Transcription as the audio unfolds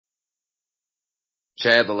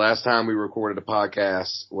Chad, the last time we recorded a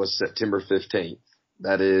podcast was September 15th.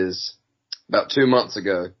 That is about 2 months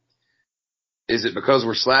ago. Is it because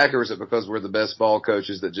we're slack or is it because we're the best ball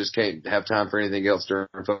coaches that just can't have time for anything else during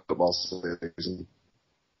football season?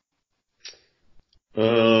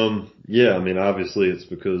 Yeah, I mean, obviously it's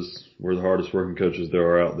because we're the hardest working coaches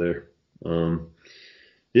there are out there.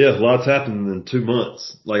 Yeah, lots happened in 2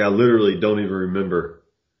 months. Like, I literally don't even remember,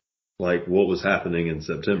 like, what was happening in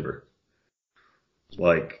September.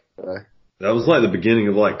 Like, that was like the beginning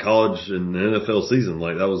of like college and the NFL season.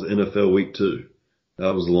 Like, that was NFL week 2.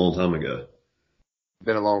 That was a long time ago.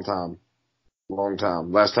 Been a long time. Long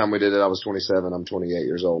time. Last time we did it, I was 27. I'm 28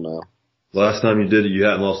 years old now. Last time you did it, you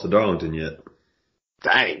hadn't lost to Darlington yet.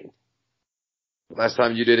 Dang. Last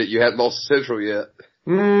time you did it, you hadn't lost to Central yet.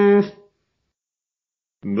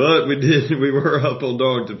 But we did. We were up on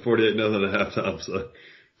Darlington 48-0 at halftime, so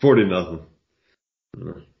 40-0.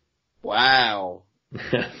 Wow.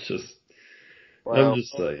 I'm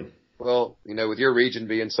just saying. Well, you know, with your region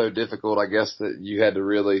being so difficult, I guess that you had to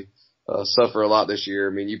really suffer a lot this year.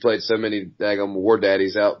 I mean, you played so many daggone war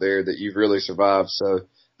daddies out there that you've really survived. So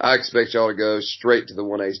I expect y'all to go straight to the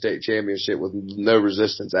 1A state championship with no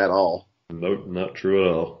resistance at all. Nope, not true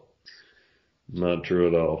at all. Not true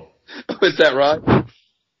at all. Is that right?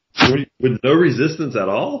 With no resistance at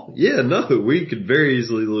all? Yeah, no, we could very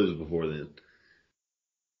easily lose before then.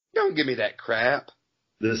 Don't give me that crap.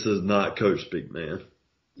 This is not coach speak, man.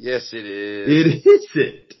 Yes, it is. It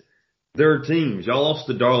isn't. There are teams. Y'all lost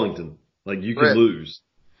to Darlington. Like, you can lose.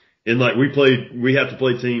 And like, we have to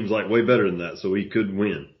play teams like way better than that, so we could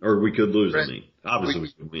win. Or we could lose, I mean. Obviously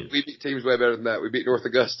we could win. We beat teams way better than that. We beat North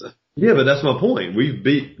Augusta. Yeah, but that's my point. We've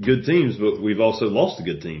beat good teams, but we've also lost to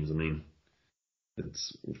good teams. I mean,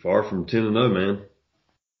 it's far from 10-0, man.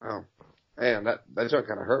 Oh, man, that joke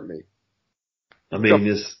kind of hurt me. I mean,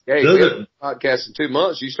 it's we have a podcast in 2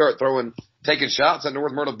 months. You start taking shots at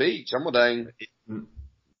North Myrtle Beach. I'm gonna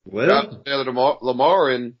drive to Lamar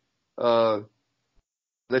and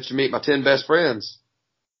let you meet my 10 best friends.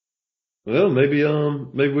 Well, maybe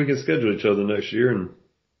we can schedule each other next year and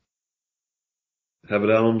have it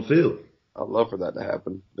out on the field. I'd love for that to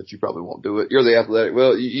happen, but you probably won't do it. You're the athletic.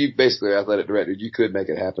 Well, you basically are athletic director. You could make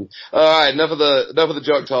it happen. All right, enough of the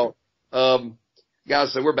junk talk,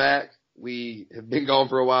 guys. So we're back. We have been gone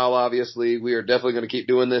for a while. Obviously, we are definitely going to keep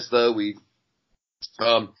doing this, though.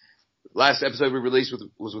 Last episode we released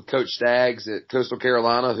was with Coach Staggs at Coastal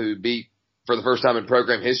Carolina, who beat for the first time in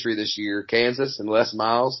program history this year Kansas in less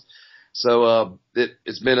miles. So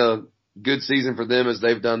it's been a good season for them as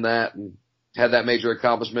they've done that and had that major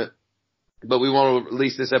accomplishment. But we want to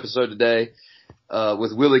release this episode today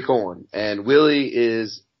with Willy Korn. And Willy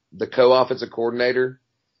is the co-offensive coordinator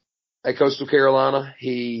at Coastal Carolina.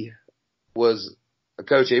 He was a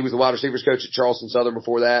coach. He was the wide receivers coach at Charleston Southern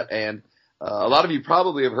before that. And a lot of you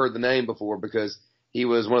probably have heard the name before because he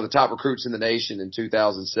was one of the top recruits in the nation in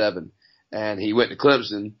 2007. And he went to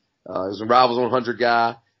Clemson. He was a Rivals 100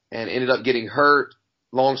 guy and ended up getting hurt.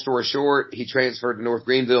 Long story short, he transferred to North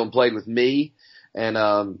Greenville and played with me. And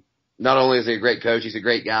not only is he a great coach, he's a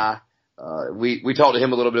great guy. We talked to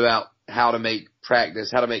him a little bit about how to make practice,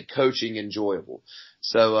 how to make coaching enjoyable.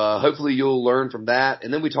 So hopefully you'll learn from that.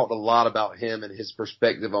 And then we talked a lot about him and his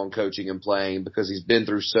perspective on coaching and playing because he's been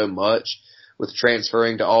through so much with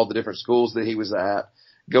transferring to all the different schools that he was at,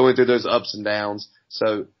 going through those ups and downs.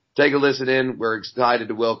 So take a listen in. We're excited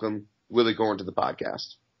to welcome Willy Korn to the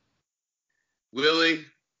podcast. Willy,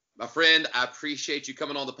 my friend, I appreciate you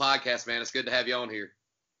coming on the podcast, man. It's good to have you on here.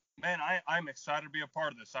 Man, I'm excited to be a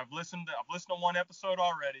part of this. I've listened to one episode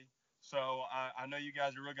already, so I know you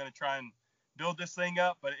guys are really going to try and build this thing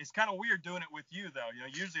up, but it's kind of weird doing it with you, though. You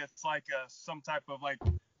know, usually it's like some type of like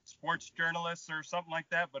sports journalist or something like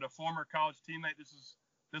that, but a former college teammate.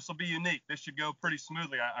 This will be unique. This should go pretty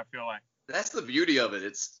smoothly, I feel like. That's the beauty of it.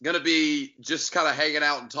 It's going to be just kind of hanging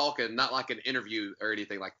out and talking, not like an interview or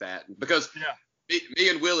anything like that. Because me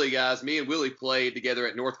and Willy played together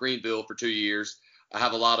at North Greenville for 2 years. I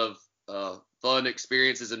have a lot of fun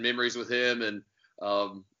experiences and memories with him, and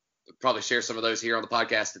probably share some of those here on the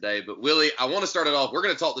podcast today. But Willy, I want to start it off. We're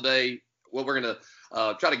going to talk today. What we're going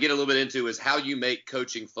to try to get a little bit into is how you make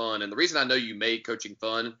coaching fun. And the reason I know you made coaching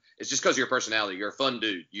fun is just because of your personality. You're a fun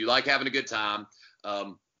dude. You like having a good time.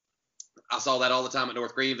 I saw that all the time at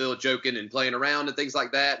North Greenville, joking and playing around and things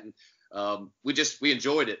like that. And we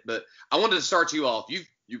enjoyed it. But I wanted to start you off.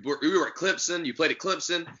 You were at Clemson. You played at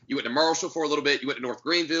Clemson. You went to Marshall for a little bit. You went to North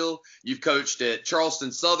Greenville. You've coached at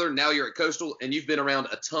Charleston Southern. Now you're at Coastal, and you've been around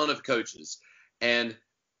a ton of coaches. And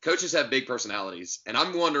coaches have big personalities. And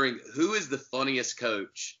I'm wondering, who is the funniest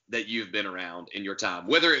coach that you've been around in your time?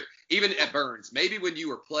 Whether even at Byrnes, maybe when you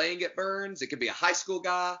were playing at Byrnes, it could be a high school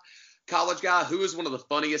guy, college guy. Who is one of the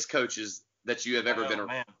funniest coaches that you have ever been around?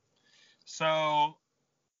 Man. So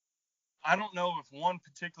I don't know if one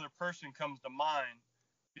particular person comes to mind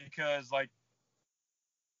because, like,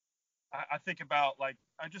 I think about, like,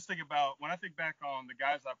 I just think about when I think back on the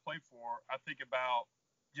guys I played for, I think about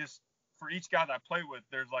just for each guy that I play with,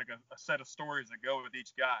 there's like a set of stories that go with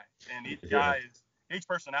each guy. And each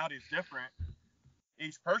personality is different.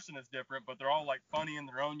 Each person is different, but they're all like funny in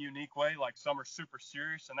their own unique way. Like some are super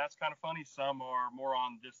serious and that's kind of funny. Some are more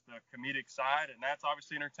on just the comedic side and that's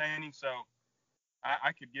obviously entertaining. So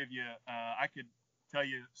I could give you, I could tell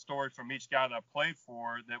you stories from each guy that I played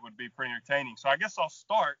for that would be pretty entertaining. So I guess I'll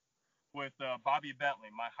start with Bobby Bentley,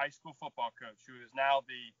 my high school football coach, who is now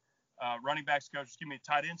the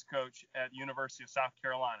tight ends coach at the University of South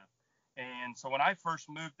Carolina. And so when I first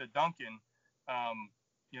moved to Duncan, I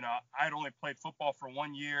had only played football for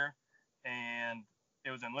 1 year, and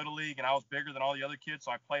it was in Little League, and I was bigger than all the other kids,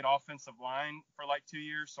 so I played offensive line for like 2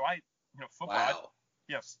 years. So football. Wow.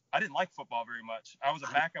 I didn't like football very much. I was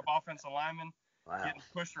a backup offensive lineman, getting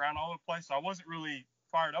pushed around all over the place, so I wasn't really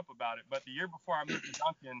fired up about it. But the year before I moved to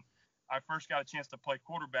Duncan, I first got a chance to play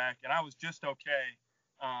quarterback, and I was just okay.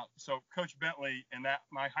 So Coach Bentley and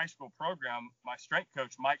my high school program, my strength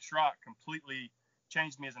coach, Mike Schrock, completely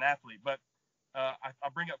changed me as an athlete. But I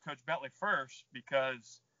bring up Coach Bentley first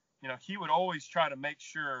because, he would always try to make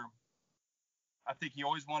sure, I think he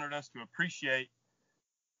always wanted us to appreciate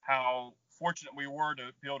how fortunate we were to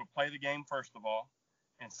be able to play the game, first of all.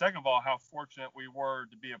 And second of all, how fortunate we were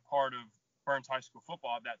to be a part of Byrnes High School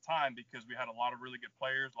football at that time because we had a lot of really good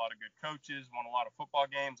players, a lot of good coaches, won a lot of football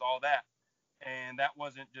games, all that. And that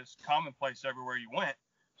wasn't just commonplace everywhere you went.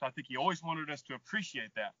 So I think he always wanted us to appreciate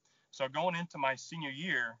that. So going into my senior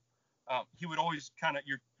year, he would always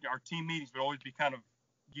our team meetings would always be kind of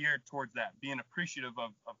geared towards that, being appreciative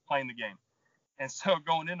of playing the game. And so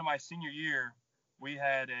going into my senior year, we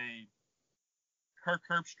had Kirk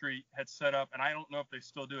Herbstreit had set up, and I don't know if they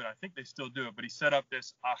still do it. I think they still do it, but he set up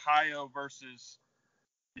this Ohio versus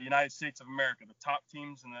the United States of America, the top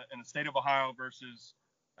teams in the state of Ohio versus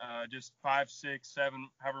just 5, 6, 7,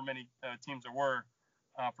 however many teams there were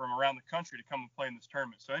from around the country to come and play in this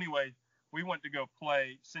tournament. So anyway, we went to go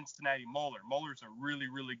play Cincinnati Moeller. Moeller's a really,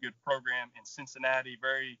 really good program in Cincinnati,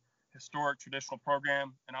 very historic, traditional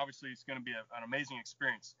program, and obviously it's going to be an amazing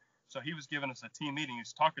experience. So he was giving us a team meeting. He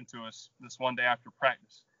was talking to us this one day after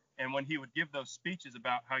practice. And when he would give those speeches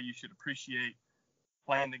about how you should appreciate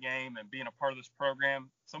playing the game and being a part of this program,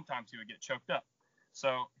 sometimes he would get choked up.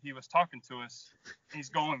 So he was talking to us. And he's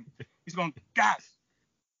going, guys,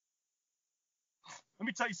 let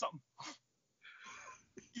me tell you something.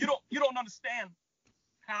 You don't understand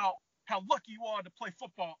how lucky you are to play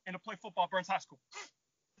football and to play football at Byrnes High School.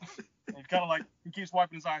 And he's kind of like, he keeps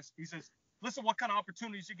wiping his eyes. He says, listen, what kind of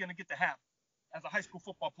opportunities you're going to get to have as a high school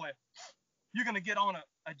football player. You're going to get on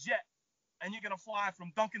a jet, and you're going to fly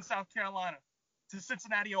from Duncan, South Carolina to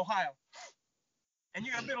Cincinnati, Ohio. And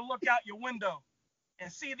you're going to be able to look out your window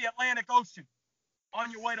and see the Atlantic Ocean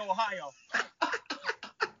on your way to Ohio.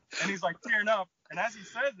 And he's like tearing up. And as he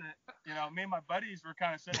says it, me and my buddies were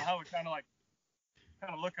kind of sitting how we're kind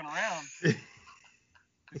of looking around.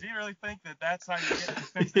 Does he really think that that's how you get to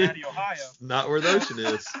Cincinnati, Ohio? Not where the ocean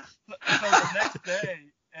is. So the next day,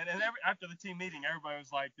 and after the team meeting, everybody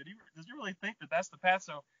was like, does he really think that that's the path?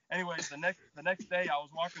 So anyways, the next day I was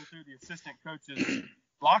walking through the assistant coach's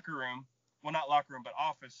locker room. Well, not locker room, but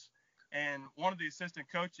office. And one of the assistant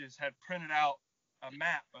coaches had printed out a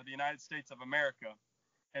map of the United States of America.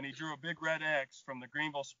 And he drew a big red X from the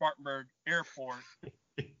Greenville-Spartanburg airport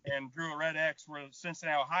and drew a red X where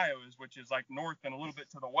Cincinnati, Ohio is, which is like north and a little bit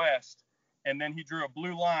to the west. And then he drew a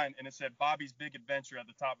blue line, and it said Bobby's Big Adventure at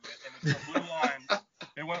the top of it. And it's a blue line.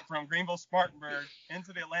 It went from Greenville-Spartanburg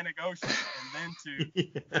into the Atlantic Ocean and then to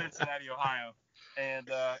Cincinnati, Ohio. And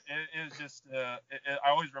it was just I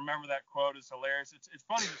always remember that quote. It's hilarious. It's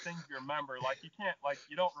funny the things you remember. Like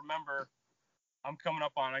you don't remember. I'm coming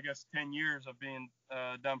up on, I guess, 10 years of being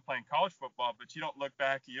done playing college football, but you don't look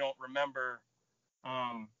back. You don't remember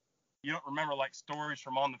like stories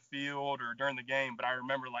from on the field or during the game, but I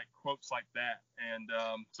remember like quotes like that. And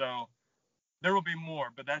so there will be more,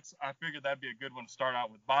 but I figured that'd be a good one to start out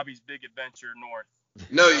with. Bobby's Big Adventure North.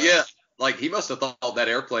 No, yeah. Like he must have thought that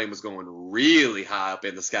airplane was going really high up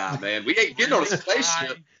in the sky, man. We ain't getting on a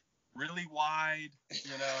spaceship. Really wide,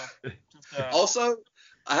 Also,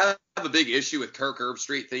 I have a big issue with Kirk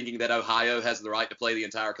Herbstreit thinking that Ohio has the right to play the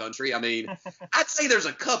entire country. I mean, I'd say there's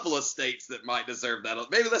a couple of states that might deserve that.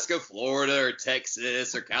 Maybe let's go Florida or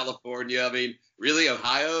Texas or California. I mean, really,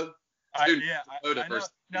 Ohio? I know. versus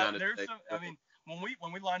Now United there's States. some. I mean,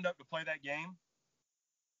 when we lined up to play that game,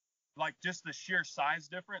 like just the sheer size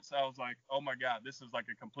difference, I was like, oh my God, this is like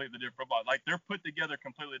a completely different football. Like they're put together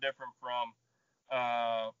completely different from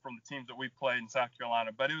the teams that we played in South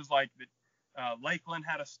Carolina. But it was like Lakeland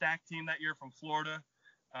had a stacked team that year from Florida,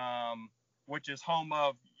 which is home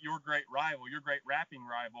of your great rapping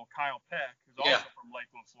rival, Kyle Peck, who's also from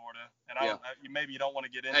Lakeland, Florida. And maybe you don't want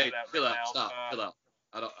to get into that right now. Chill out.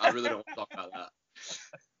 I really don't want to talk about that.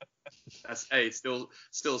 That's still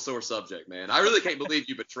a sore subject, man. I really can't believe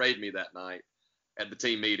you betrayed me that night at the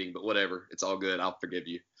team meeting, but whatever. It's all good. I'll forgive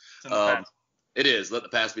you. It is. Let the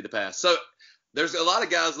past be the past. So there's a lot of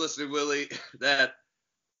guys listening, Willie, that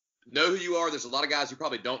know who you are. There's a lot of guys who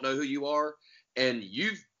probably don't know who you are, and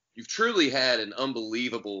you've truly had an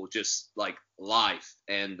unbelievable just like life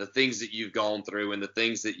and the things that you've gone through and the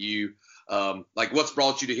things that you like what's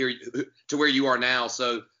brought you to here to where you are now.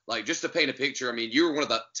 So like just to paint a picture, I mean, you were one of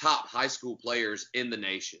the top high school players in the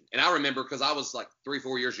nation. And I remember because I was like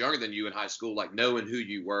 3-4 years younger than you in high school, like knowing who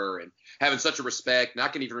you were and having such a respect. And I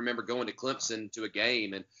can even remember going to Clemson to a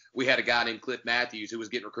game, and we had a guy named Cliff Matthews who was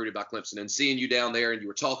getting recruited by Clemson, and seeing you down there and you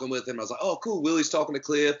were talking with him. I was like, oh, cool. Willie's talking to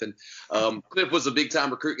Cliff. And Cliff was a big time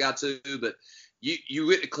recruit guy too. But you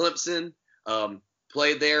went to Clemson,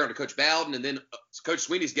 played there under Coach Bowden, and then Coach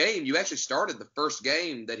Swinney's game, you actually started the first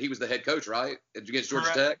game that he was the head coach, right? Against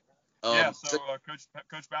Georgia Tech?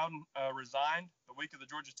 Coach Bowden resigned the week of the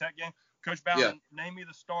Georgia Tech game. Coach Bowden named me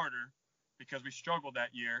the starter because we struggled that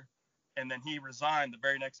year, and then he resigned the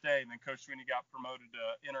very next day, and then Coach Swinney got promoted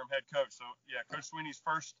to interim head coach. So, Coach Swinney's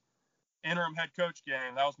first interim head coach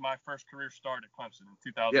game, that was my first career start at Clemson in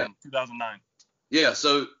 2009. Yeah,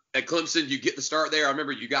 so at Clemson, you get the start there. I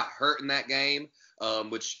remember you got hurt in that game,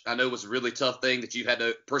 which I know was a really tough thing that you had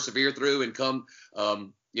to persevere through and come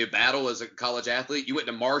battle as a college athlete. You went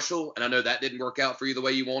to Marshall, and I know that didn't work out for you the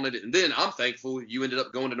way you wanted it. And then I'm thankful you ended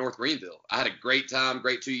up going to North Greenville. I had a great time,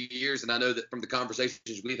 great 2 years, and I know that from the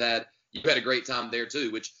conversations we've had, you had a great time there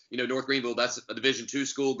too, which, North Greenville, that's a Division II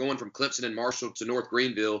school. Going from Clemson and Marshall to North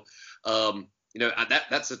Greenville,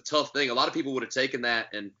 that's a tough thing. A lot of people would have taken that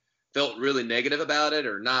and felt really negative about it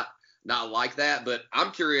or not like that. But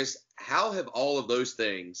I'm curious, how have all of those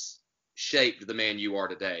things shaped the man you are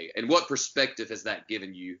today, and what perspective has that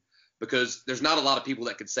given you? Because there's not a lot of people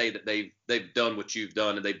that could say that they've done what you've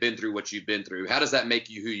done and they've been through what you've been through. How does that make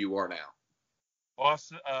you who you are now? Well,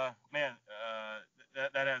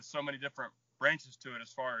 that has so many different branches to it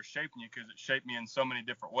as far as shaping you, because it shaped me in so many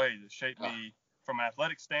different ways. It shaped me from an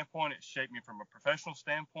athletic standpoint. It shaped me from a professional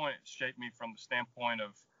standpoint. It shaped me from the standpoint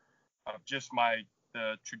of just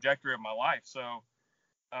the trajectory of my life. So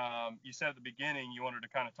you said at the beginning you wanted to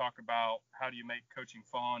kind of talk about how do you make coaching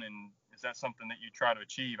fun, and is that something that you try to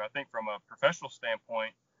achieve? I think from a professional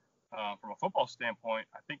standpoint, from a football standpoint,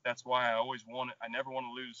 I think that's why I never want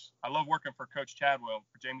to lose. I love working for Coach Chadwell,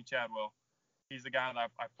 for Jamey Chadwell. He's the guy that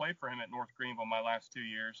I played for him at North Greenville my last 2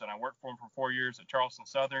 years, and I worked for him for 4 years at Charleston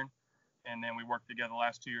Southern, and then we worked together the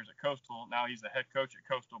last 2 years at Coastal. Now he's the head coach at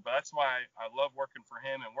Coastal, but that's why I love working for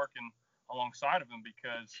him and working alongside of him,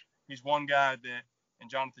 because he's one guy that, and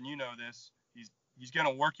Jonathan, you know this, he's going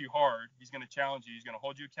to work you hard. He's going to challenge you. He's going to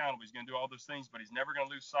hold you accountable. He's going to do all those things, but he's never going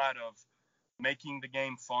to lose sight of making the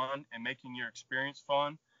game fun and making your experience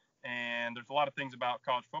fun. And there's a lot of things about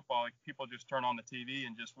college football. Like, people just turn on the TV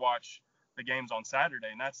and just watch the games on Saturday,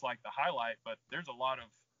 and that's like the highlight. But there's a lot of,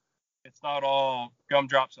 it's not all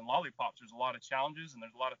gumdrops and lollipops. There's a lot of challenges, and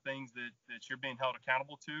there's a lot of things that you're being held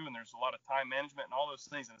accountable to, and there's a lot of time management and all those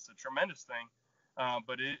things, and it's a tremendous thing.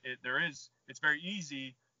 But it's very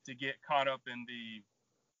easy to get caught up in the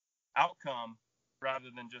outcome rather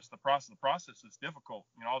than just the process. The process is difficult,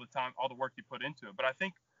 all the time, all the work you put into it. But I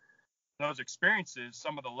think those experiences,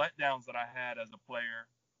 some of the letdowns that I had as a player,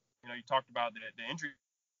 you talked about the injury.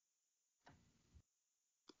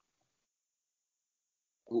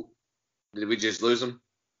 Did we just lose him?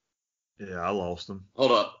 Yeah, I lost him.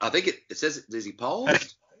 Hold up. I think it says, does he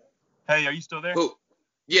pause? Hey, are you still there? Oh,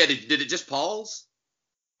 yeah. Did it just pause?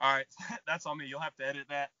 All right. That's on me. You'll have to edit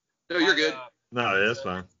that. No, you're good. No, that's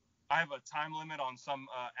fine. I have a time limit on some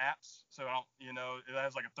apps, so I don't, it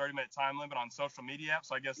has like a 30-minute time limit on social media apps.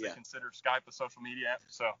 So I guess they consider Skype a social media app.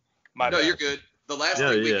 So you're good. The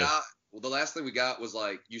last thing we got was,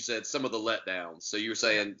 like you said, some of the letdowns. So you were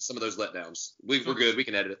saying some of those letdowns. We're good. We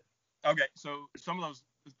can edit it. Okay, so some of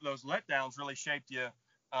those letdowns really shaped you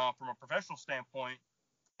from a professional standpoint,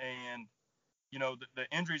 and the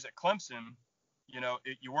injuries at Clemson.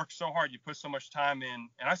 You work so hard, you put so much time in,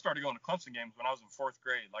 and I started going to Clemson games when I was in 4th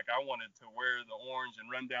grade. Like, I wanted to wear the orange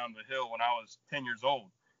and run down the hill when I was 10 years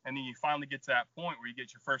old, and then you finally get to that point where you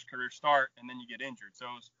get your first career start, and then you get injured. So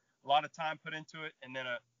it was a lot of time put into it, and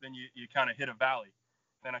then you kind of hit a valley.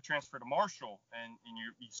 Then I transferred to Marshall, and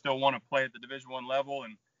you still want to play at the Division I level,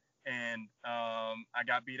 and I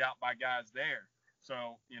got beat out by guys there.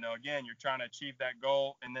 So, again, you're trying to achieve that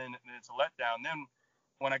goal, and then it's a letdown. Then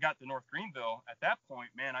when I got to North Greenville, at that point,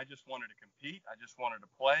 man, I just wanted to compete. I just wanted to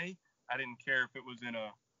play. I didn't care if it was in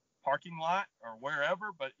a parking lot or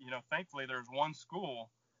wherever, but, thankfully there was one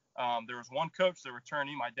school. There was one coach that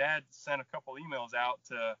returned me. My dad sent a couple emails out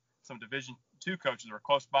to some Division II coaches that were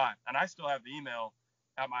close by, and I still have the email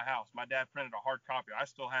at my house. My dad printed a hard copy. I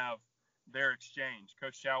still have their exchange.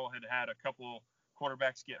 Coach Chadwell had a couple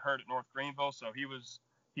quarterbacks get hurt at North Greenville, so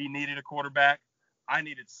he needed a quarterback. I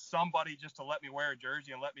needed somebody just to let me wear a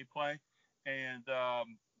jersey and let me play. And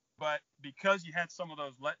but because you had some of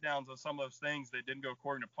those letdowns and some of those things that didn't go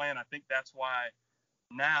according to plan, I think that's why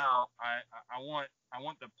now I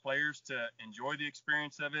want the players to enjoy the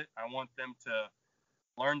experience of it. I want them to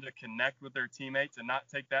learn to connect with their teammates and not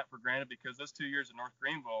take that for granted, because those 2 years at North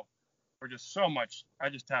Greenville were just so much. I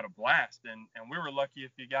just had a blast, and we were lucky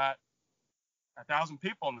if you got 1,000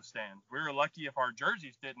 people in the stands. We were lucky if our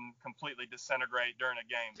jerseys didn't completely disintegrate during a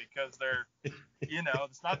game, because they're,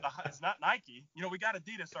 it's not Nike. We got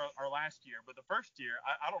Adidas our last year, but the first year,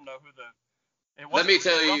 I don't know who it was. Let me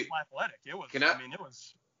tell you, Athletic. It was.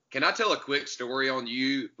 Can I tell a quick story on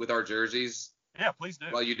you with our jerseys? Yeah, please do.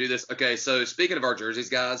 While you do this. Okay, so speaking of our jerseys,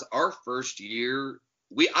 guys, our first year,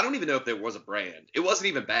 I don't even know if there was a brand. It wasn't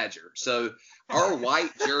even Badger. So our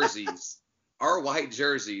white jerseys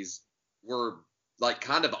were like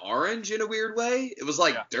kind of orange in a weird way. It was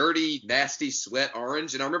like dirty, nasty sweat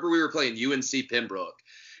orange. And I remember we were playing UNC Pembroke,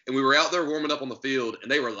 and we were out there warming up on the field, and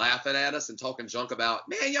they were laughing at us and talking junk about,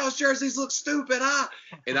 man, y'all's jerseys look stupid, huh?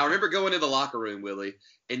 And I remember going in the locker room, Willie,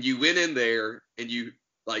 and you went in there and you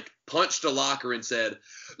like punched a locker and said,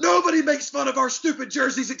 nobody makes fun of our stupid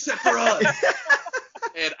jerseys except for us.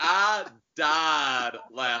 And I died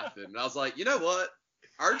laughing. And I was like, you know what?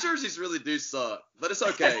 Our jerseys really do suck, but it's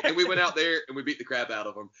okay. And we went out there and we beat the crap out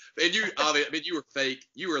of them. And you were fake.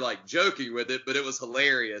 You were like joking with it, but it was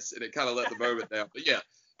hilarious, and it kind of let the moment down. But yeah,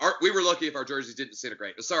 we were lucky if our jerseys didn't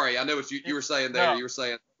disintegrate. Sorry, I know what you were saying there. No, you were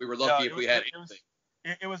saying we were lucky if we had anything.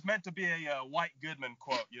 It was meant to be a White Goodman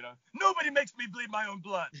quote, Nobody makes me bleed my own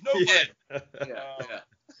blood. Nobody. Yeah.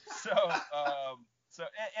 So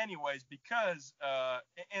anyways, because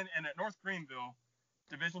and at North Greenville,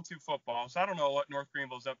 Division II football. So I don't know what North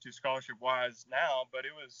Greenville's up to scholarship-wise now, but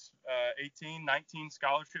it was 18, 19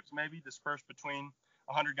 scholarships maybe dispersed between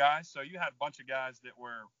 100 guys. So you had a bunch of guys that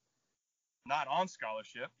were not on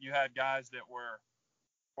scholarship. You had guys that were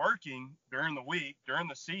working during the week, during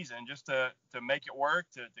the season, just to make it work,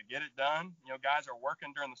 to get it done. Guys are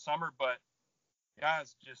working during the summer, but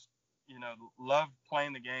guys just, love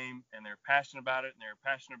playing the game, and they're passionate about it, and they're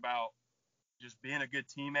passionate about just being a good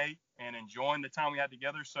teammate and enjoying the time we had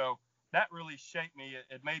together. So that really shaped me.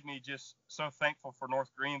 It made me just so thankful for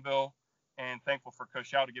North Greenville and thankful for Coach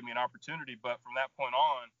Shaw to give me an opportunity. But from that point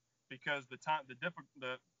on, because the times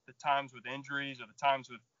with injuries, or the times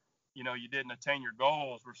with, you didn't attain your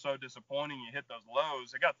goals, were so disappointing. You hit those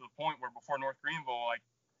lows. It got to the point where before North Greenville, like,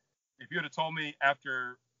 if you would have told me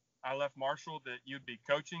after I left Marshall that you'd be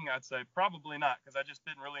coaching, I'd say probably not, because I just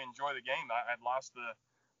didn't really enjoy the game. I'd lost the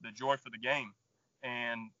joy for the game.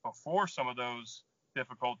 And before some of those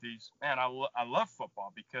difficulties, man, I love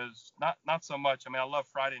football, because not so much. I love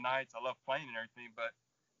Friday nights. I love playing and everything, but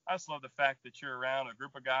I just love the fact that you're around a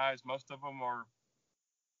group of guys.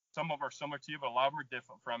 Some of them are similar to you, but a lot of them are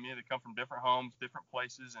different from you. They come from different homes, different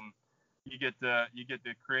places, and you get to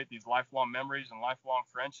create these lifelong memories and lifelong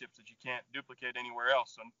friendships that you can't duplicate anywhere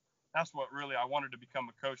else. And that's what really I wanted to become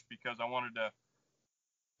a coach, because I wanted to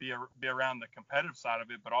be around the competitive side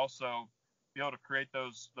of it, but also be able to create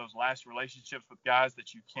those last relationships with guys that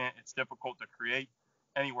it's difficult to create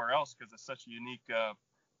anywhere else, because it's such a unique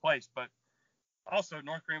place. But also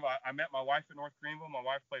North Greenville, I met my wife at North Greenville. My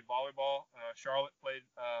wife played volleyball. Charlotte played,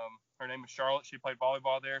 her name is Charlotte. She played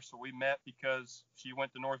volleyball there. So we met because she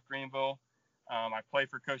went to North Greenville. I played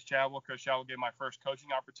for Coach Chadwell. Coach Chadwell gave my first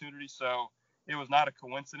coaching opportunity. So it was not a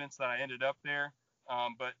coincidence that I ended up there.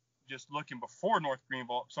 But just looking before North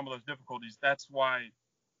Greenville, some of those difficulties, that's why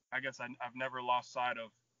I guess I've never lost sight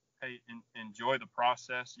of, hey, enjoy the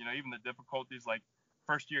process. Even the difficulties, like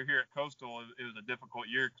first year here at Coastal, it was a difficult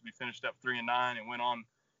year because we finished up 3-9 and went on,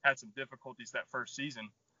 had some difficulties that first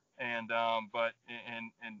season. And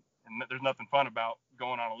there's nothing fun about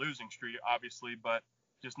going on a losing streak, obviously, but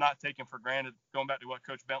just not taking for granted, going back to what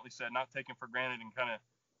Coach Bentley said, not taking for granted and kind of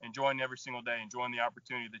enjoying every single day, enjoying the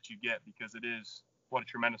opportunity that you get, because it is what a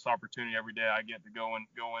tremendous opportunity every day I get to go in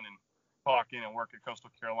and clock in and work at Coastal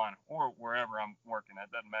Carolina or wherever I'm working. That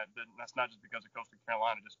doesn't matter. That's not just because of Coastal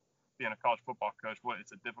Carolina, just being a college football coach.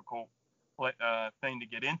 It's a difficult thing to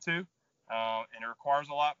get into, and it requires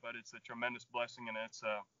a lot, but it's a tremendous blessing, and it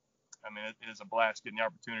is a blast getting the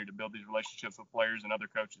opportunity to build these relationships with players and other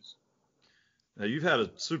coaches. Now, you've had a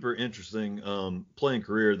super interesting playing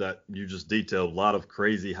career that you just detailed, a lot of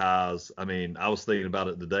crazy highs. I mean, I was thinking about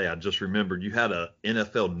it today. I just remembered you had a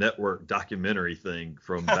NFL Network documentary thing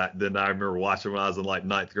from back then. I remember watching when I was in like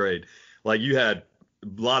ninth grade. Like, you had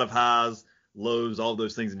a lot of highs, lows, all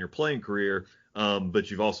those things in your playing career, but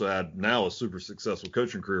you've also had now a super successful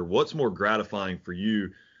coaching career. What's more gratifying for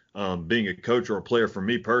you, being a coach or a player? For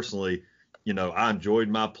me personally, you know, I enjoyed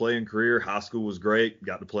my playing career. High school was great.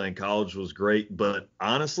 Got to play in college was great. But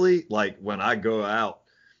honestly, like, when I go out,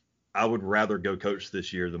 I would rather go coach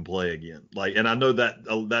this year than play again. Like, and I know that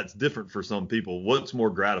that's different for some people. What's more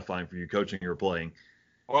gratifying for you, coaching or playing?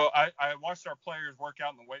 Well, I watched our players work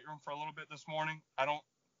out in the weight room for a little bit this morning. I don't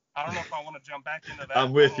know if I want to jump back into that.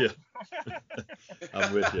 I'm with you.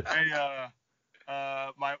 I'm with you. Hey,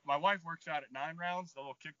 my wife works out at 9 Rounds, the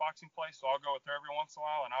little kickboxing place, so I'll go with her every once in a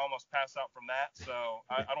while, and I almost pass out from that. So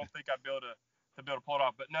I don't think I'd be able to pull it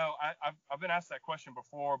off. But no, I've been asked that question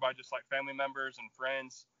before by just like family members and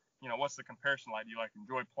friends. You know, what's the comparison like? Do you like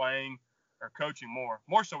enjoy playing or coaching more?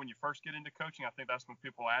 More so when you first get into coaching. I think that's when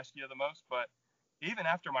people ask you the most. But even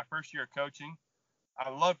after my first year of coaching,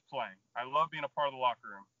 I loved playing. I love being a part of the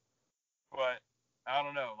locker room. But I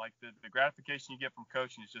don't know, like the gratification you get from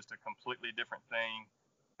coaching is just a completely different thing,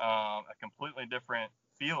 a completely different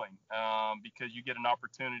feeling, because you get an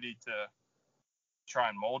opportunity to try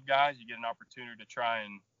and mold guys. You get an opportunity to try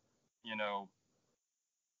and, you know,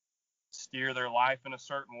 steer their life in a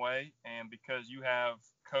certain way. And because you have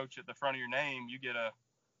coach at the front of your name, you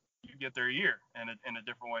get their ear in a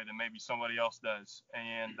different way than maybe somebody else does.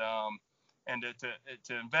 And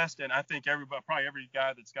to invest in, I think probably every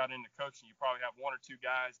guy that's got into coaching, you probably have one or two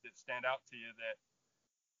guys that stand out to you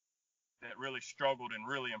that really struggled and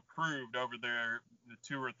really improved over the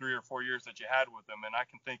 2 or 3 or 4 years that you had with them. And I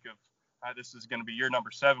can think of, this is going to be year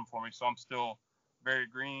number 7 for me, so I'm still very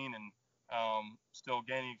green and still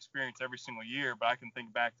gaining experience every single year. But I can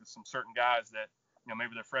think back to some certain guys that, you know,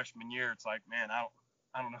 maybe their freshman year, it's like, man, I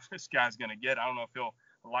don't know if this guy's going to get it. I don't know if the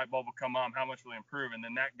light bulb will come on, how much will he improve? And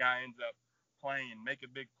then that guy ends up playing and make a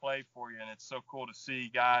big play for you. And it's so cool to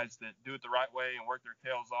see guys that do it the right way and work their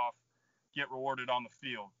tails off get rewarded on the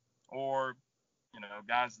field. Or, you know,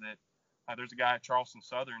 guys that there's a guy at Charleston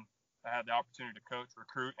Southern I had the opportunity to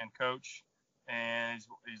recruit and coach, and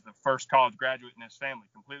he's the first college graduate in his family.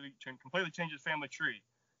 Completely changed his family tree,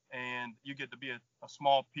 and you get to be a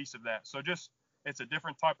small piece of that. So just, it's a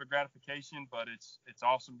different type of gratification, but it's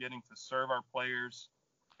awesome getting to serve our players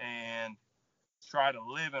and try to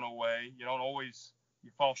live in a way. You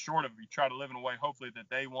fall short of it. You try to live in a way, hopefully, that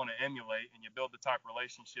they want to emulate, and you build the type of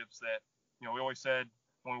relationships that, you know, we always said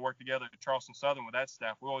when we worked together at Charleston Southern with that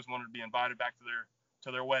staff, we always wanted to be invited back to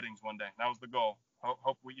their weddings one day. That was the goal.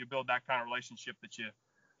 Hope you build that kind of relationship that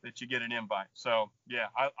you get an invite. So yeah,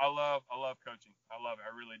 I love coaching. I love it.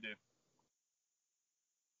 I really do.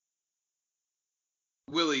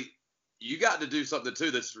 Willie, you got to do something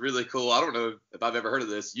too that's really cool. I don't know if I've ever heard of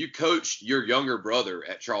this. You coached your younger brother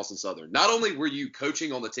at Charleston Southern. Not only were you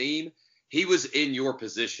coaching on the team, he was in your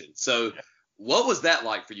position. So what was that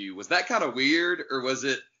like for you? Was that kind of weird, or was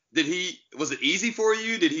it easy for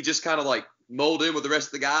you? Did he just kind of like mold in with the rest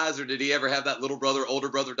of the guys, or did he ever have that little brother, older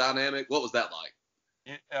brother dynamic? What was that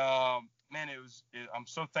like? I'm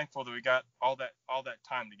so thankful that we got all that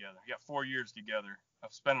time together. We got 4 years together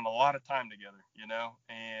of spending a lot of time together, you know.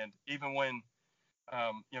 And even when,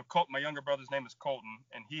 my younger brother's name is Colton,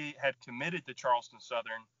 and he had committed to Charleston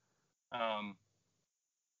Southern,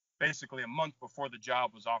 basically a month before the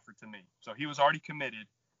job was offered to me. So he was already committed,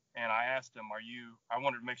 and I asked him, I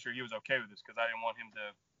wanted to make sure he was okay with this, because I didn't want him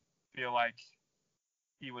to feel like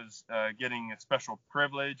he was getting a special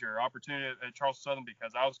privilege or opportunity at Charleston Southern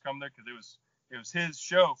because I was coming there, because it was his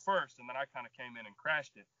show first, and then I kind of came in and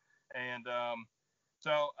crashed it. And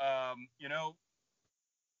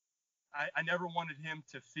I never wanted him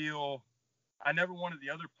to feel, I never wanted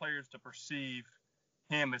the other players to perceive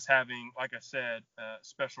him as having, like I said,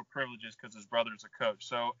 special privileges because his brother's a coach.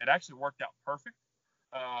 So it actually worked out perfect.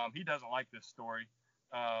 He doesn't like this story.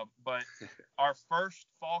 But our first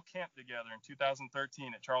fall camp together in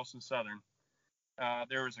 2013 at Charleston Southern,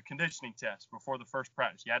 there was a conditioning test before the first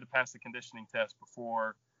practice. You had to pass the conditioning test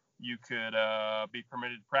before you could be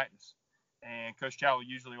permitted to practice. And Coach Chadwell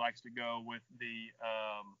usually likes to go with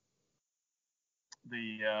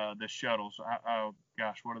the shuttles. Oh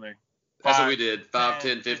gosh, what are they? That's what we did. 5,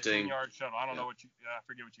 10, 15 yard shuttle. I don't know what I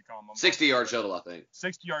forget what you call them. 60-yard shuttle, I think.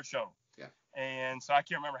 60-yard shuttle. Yeah. And so I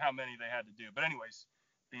can't remember how many they had to do. But anyways,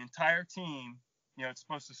 the entire team, it's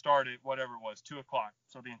supposed to start at whatever it was, 2:00.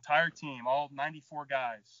 So the entire team, all 94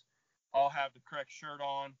 guys, all have the correct shirt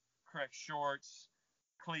on, correct shorts,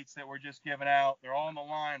 cleats that were just given out. They're all on the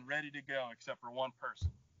line, ready to go, except for one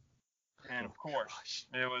person. And of course,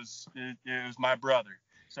 it was my brother.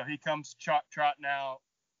 So he comes trotting out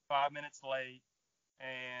 5 minutes late,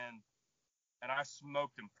 and I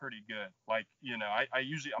smoked him pretty good. Like,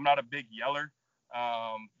 I'm not a big yeller,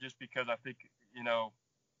 just because I think,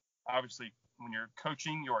 obviously when you're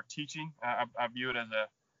coaching, you're teaching. I view it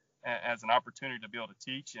as an opportunity to be able to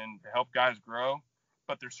teach and to help guys grow.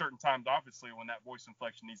 But there's certain times, obviously, when that voice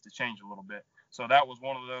inflection needs to change a little bit. So that was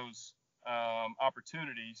one of those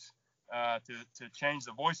opportunities to change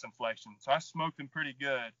the voice inflection. So I smoked him pretty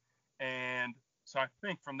good. And so I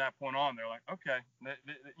think from that point on, they're like, okay,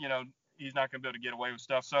 he's not going to be able to get away with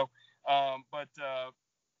stuff. So,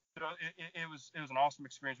 it was an awesome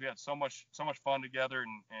experience. We had so much fun together,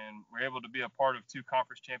 and we're able to be a part of 2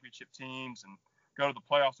 conference championship teams and go to the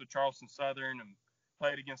playoffs with Charleston Southern and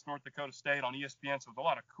played against North Dakota State on ESPN. So it was a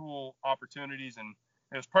lot of cool opportunities, and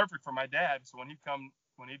it was perfect for my dad. So when he'd come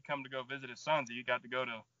to go visit his sons, he got to go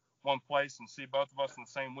to one place and see both of us in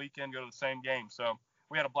the same weekend, go to the same game. So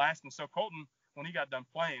we had a blast. And so Colton, when he got done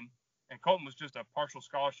playing, and Colton was just a partial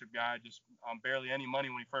scholarship guy, just barely any money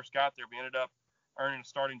when he first got there, but he ended up earning a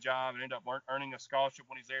starting job and ended up earning a scholarship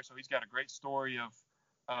when he's there. So he's got a great story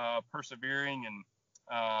of persevering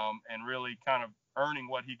and really kind of earning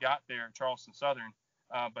what he got there at Charleston Southern.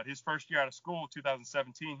 But his first year out of school,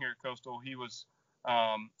 2017 here at Coastal, he was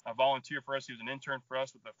a volunteer for us. He was an intern for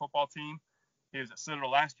us with the football team. He was at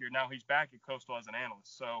Citadel last year. Now he's back at Coastal as an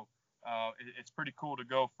analyst. So it's pretty cool to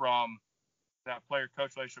go from that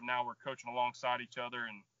player-coach relationship. Now we're coaching alongside each other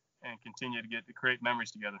and continue to create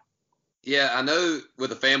memories together. Yeah, I know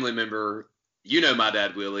with a family member, my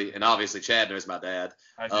dad, Willie, and obviously Chad knows my dad.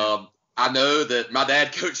 I know that my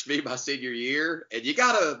dad coached me my senior year, and you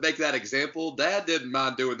got to make that example. Dad didn't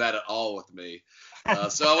mind doing that at all with me.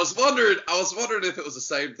 So I was wondering if it was the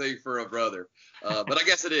same thing for a brother. But I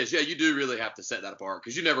guess it is. Yeah, you do really have to set that apart,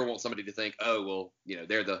 because you never want somebody to think, oh, well,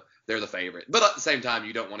 they're the favorite. But at the same time,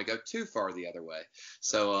 you don't want to go too far the other way.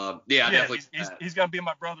 So, definitely. He's going to be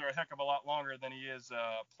my brother a heck of a lot longer than he is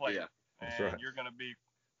a player. Yeah. And right. You're going to be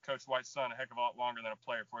Coach White's son a heck of a lot longer than a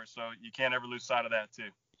player for you. So you can't ever lose sight of that, too.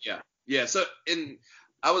 Yeah. Yeah. So,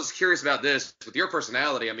 I was curious about this with your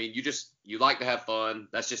personality. I mean, you like to have fun.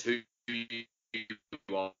 That's just who you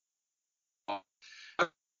are.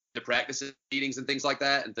 To practice meetings and things like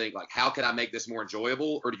that, and think like, how can I make this more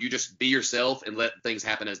enjoyable? Or do you just be yourself and let things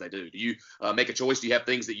happen as they do? Do you make a choice? Do you have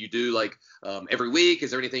things that you do like every week?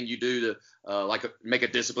 Is there anything you do to make a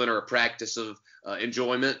discipline or a practice of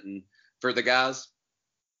enjoyment and for the guys?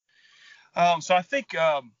 So I think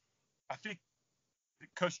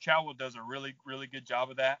Coach Chadwell does a really, really good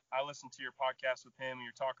job of that. I listened to your podcast with him, and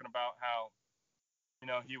you're talking about how,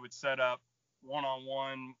 he would set up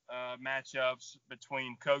one-on-one matchups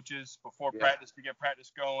between coaches before practice to get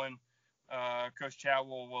practice going. Coach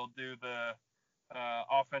Chadwell will do the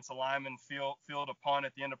offensive lineman field a punt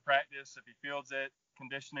at the end of practice. If he fields it,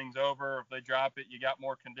 conditioning's over. If they drop it, you got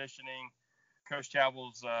more conditioning. Coach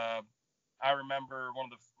Chadwell's I remember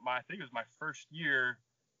I think it was my first year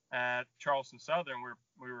at Charleston Southern.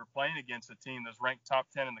 We were playing against a team that's ranked top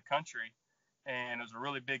 10 in the country, and it was a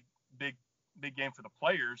really big game for the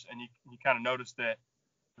players. And you kind of noticed that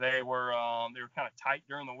they were kind of tight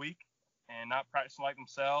during the week and not practicing like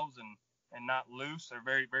themselves and not loose. They're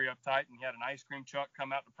very, very uptight. And he had an ice cream truck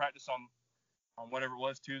come out to practice on whatever it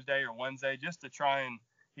was, Tuesday or Wednesday, just to try and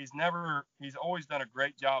he's always done a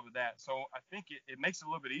great job of that. So I think it makes it a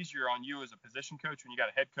little bit easier on you as a position coach when you got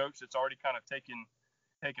a head coach that's already kind of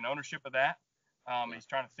taken ownership of that. He's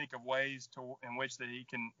trying to think of ways in which that he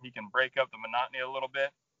can break up the monotony a little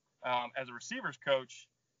bit. As a receivers coach,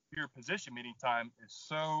 your position meeting time is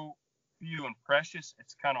so few and precious.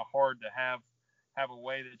 It's kind of hard to have a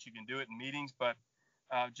way that you can do it in meetings. But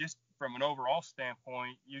just from an overall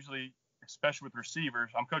standpoint, usually, especially with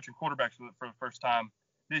receivers, I'm coaching quarterbacks for the first time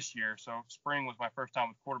this year. So spring was my first time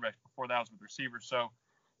with quarterbacks. Before that, I was with receivers. So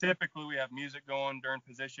typically we have music going during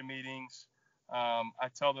position meetings. I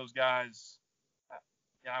tell those guys,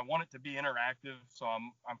 I want it to be interactive. So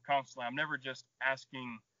I'm never just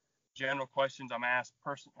asking general questions. I'm asked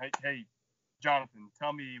hey, Jonathan,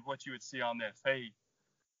 tell me what you would see on this. Hey,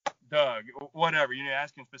 Doug, whatever.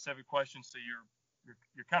 Asking specific questions. So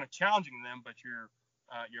you're kind of challenging them, but you're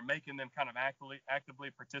You're making them kind of actively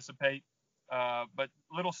participate. But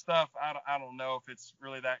little stuff, I don't know if it's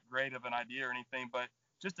really that great of an idea or anything, but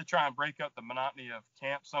just to try and break up the monotony of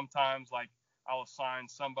camp sometimes, like I'll assign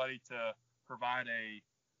somebody to provide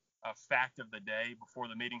a fact of the day before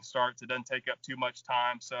the meeting starts. It doesn't take up too much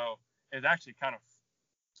time. So it's actually kind of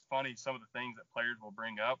funny, some of the things that players will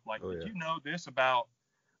bring up. Like, did you know this about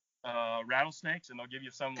rattlesnakes? And they'll give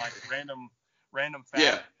you some like random fact.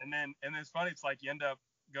 Yeah. And then it's funny. It's like you end up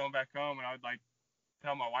going back home, and I would like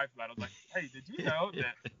tell my wife about it. I was like, hey, did you know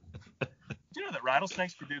that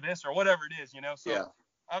rattlesnakes could do this or whatever it is, So Yeah.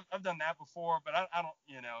 I've done that before, but I don't,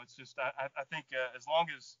 it's just, I think as long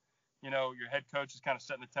as, your head coach is kind of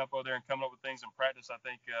setting the tempo there and coming up with things in practice, I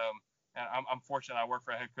think, and I'm fortunate I work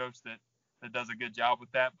for a head coach that does a good job with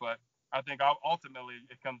that. But I think ultimately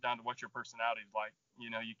it comes down to what your personality is like.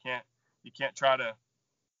 You can't try to,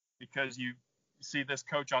 because you see this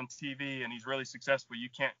coach on TV and he's really successful, you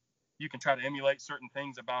can try to emulate certain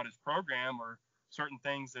things about his program or certain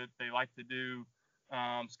things that they like to do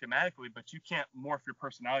schematically, but you can't morph your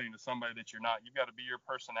personality into somebody that you're not. You've got to be your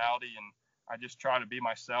personality, and I just try to be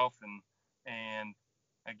myself. And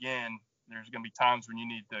again, there's going to be times when you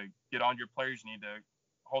need to get on your players, you need to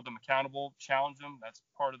hold them accountable, challenge them. That's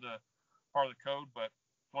part of the code. But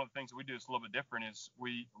one of the things that we do is a little bit different is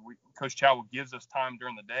we Coach Chadwell gives us time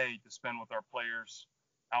during the day to spend with our players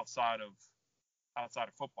outside of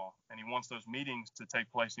football, and he wants those meetings to take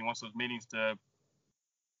place. He wants those meetings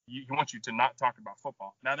he wants you to not talk about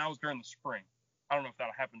football. Now, that was during the spring. I don't know if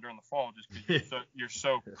that'll happen during the fall just because you're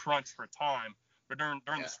so crunched for time. But during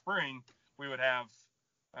the spring, we would have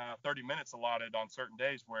 30 minutes allotted on certain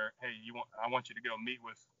days where, hey, I want you to go meet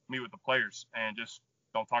with the players and just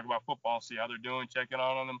don't talk about football. See how they're doing, check in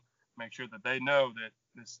on them, make sure that they know that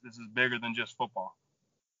this is bigger than just football.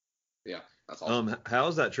 Yeah, that's awesome.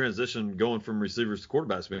 How's that transition going from receivers to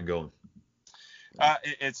quarterbacks been going?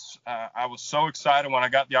 I was so excited when I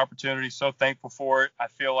got the opportunity, so thankful for it. I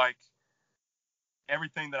feel like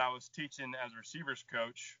everything that I was teaching as a receivers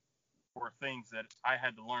coach were things that I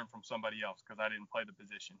had to learn from somebody else because I didn't play the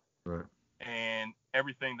position. Right. And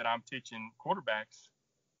everything that I'm teaching quarterbacks,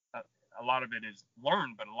 a lot of it is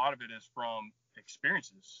learned, but a lot of it is from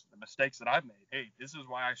experiences, the mistakes that I've made. Hey, this is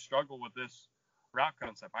why I struggle with this route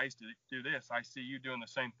concept. I used to do this. I see you doing the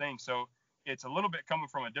same thing. So it's a little bit coming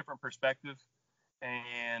from a different perspective.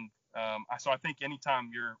 And so I think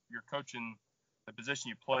anytime you're coaching the position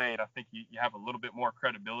you played, I think you have a little bit more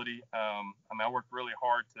credibility. I worked really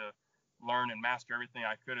hard to learn and master everything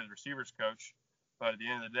I could as a receivers coach. But at the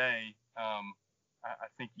end of the day, I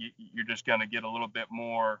think you're just going to get a little bit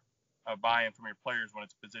more buy-in from your players when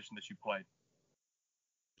it's a position that you played.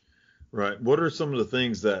 Right. What are some of the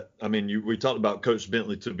things that, we talked about Coach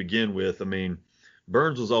Bentley to begin with.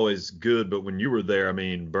 Byrnes was always good, but when you were there,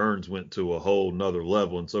 Byrnes went to a whole nother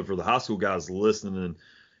level. And so for the high school guys listening,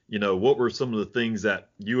 what were some of the things that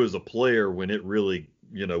you as a player, when it really,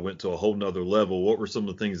 went to a whole nother level, what were some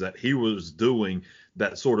of the things that he was doing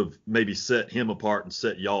that sort of maybe set him apart and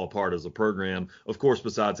set y'all apart as a program? Of course,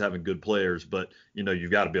 besides having good players, but,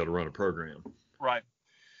 you've got to be able to run a program. Right.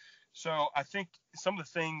 So I think some of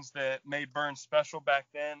the things that made Byrnes special back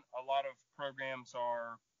then, a lot of programs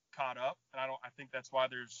are caught up, and I think that's why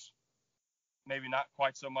there's maybe not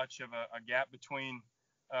quite so much of a gap between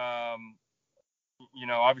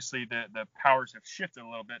obviously the powers have shifted a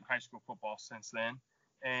little bit in high school football since then,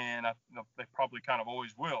 and they probably kind of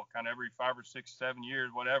always will, kind of every 5 or 6, 7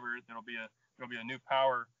 years, whatever, there'll be a new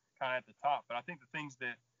power kind of at the top. But I think the things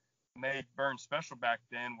that made Byrnes special back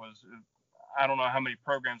then was, I don't know how many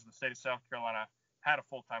programs in the state of South Carolina had a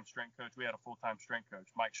full-time strength coach. We had a full-time strength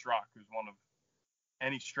coach, Mike Strock, who's one of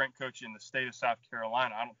any strength coach in the state of South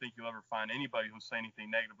Carolina. I don't think you'll ever find anybody who'll say anything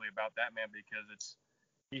negatively about that man, because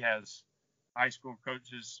he has high school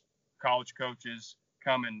coaches, college coaches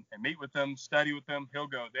come and meet with them, study with them. He'll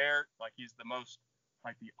go there like he's the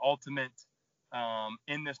ultimate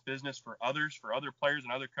in this business for other players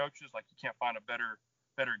and other coaches. Like, you can't find a better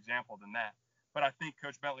example than that. But I think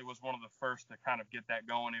Coach Bentley was one of the first to kind of get that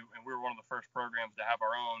going, and we were one of the first programs to have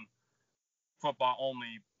our own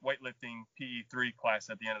football-only weightlifting PE3 class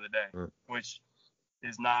at the end of the day, which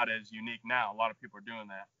is not as unique now. A lot of people are doing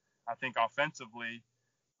that. I think offensively,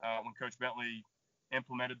 when Coach Bentley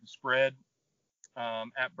implemented the spread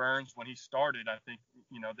at Byrnes, when he started, I think,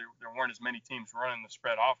 there weren't as many teams running the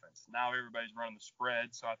spread offense. Now everybody's running the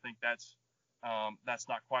spread, so I think that's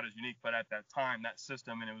not quite as unique. But at that time, that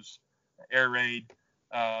system, and it was air raid,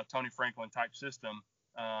 Tony Franklin type system,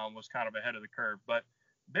 was kind of ahead of the curve. But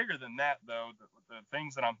bigger than that, though, the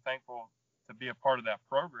things that I'm thankful to be a part of that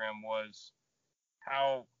program was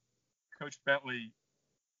how Coach Bentley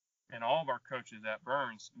and all of our coaches at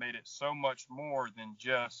Byrnes made it so much more than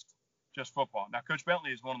just football. Now, Coach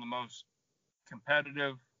Bentley is one of the most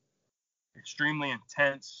competitive, extremely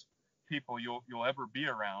intense people you'll ever be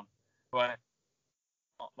around. But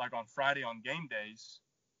like on Friday on game days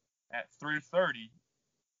at 3:30,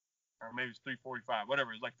 or maybe it's 3:45,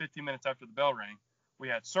 whatever, it's like 15 minutes after the bell rang, we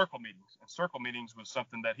had circle meetings. And circle meetings was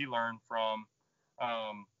something that he learned from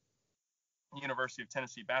University of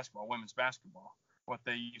Tennessee basketball, women's basketball. What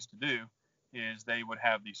they used to do is they would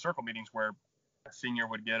have these circle meetings where a senior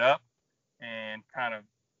would get up and kind of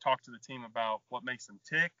talk to the team about what makes them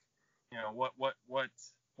tick,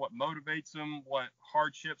 what motivates them, what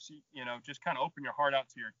hardships, just kind of open your heart out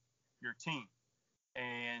to your team.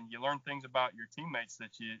 And you learn things about your teammates that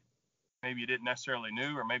maybe you didn't necessarily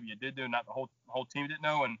knew, or maybe you did know, not the whole team didn't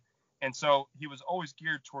know. And so he was always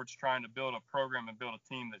geared towards trying to build a program and build a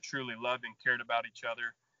team that truly loved and cared about each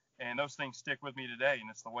other. And those things stick with me today. And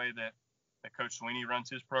it's the way that Coach Swinney runs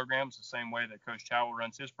his programs, the same way that Coach Chadwell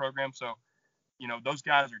runs his program. So, those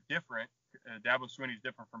guys are different. Dabo Swinney is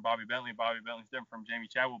different from Bobby Bentley. Bobby Bentley is different from Jamey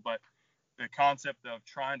Chadwell. But the concept of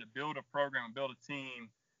trying to build a program and build a team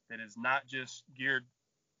that is not just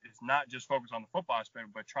focused on the football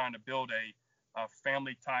aspect, but trying to build a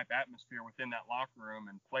family type atmosphere within that locker room,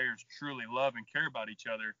 and players truly love and care about each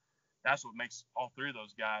other. That's what makes all three of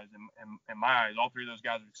those guys, in my eyes, all three of those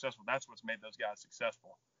guys are successful. That's what's made those guys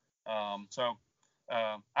successful. I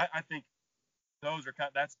think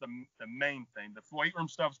that's the main thing. The weight room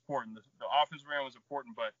stuff's important. The offensive room was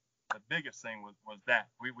important, but the biggest thing was that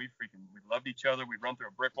we loved each other. We run through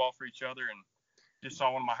a brick wall for each other, and just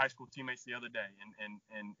saw one of my high school teammates the other day,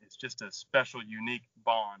 and it's just a special, unique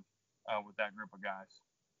bond with that group of guys.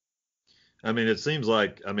 I mean, it seems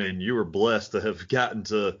like, you were blessed to have gotten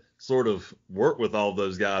to sort of work with all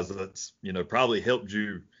those guys. That's, probably helped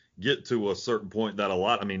you get to a certain point that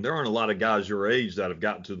there aren't a lot of guys your age that have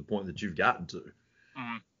gotten to the point that you've gotten to.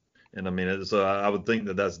 Mm-hmm. And so I would think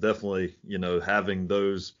that that's definitely, having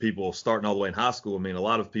those people starting all the way in high school. A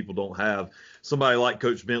lot of people don't have somebody like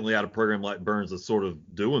Coach Bentley at a program like Byrnes that's sort of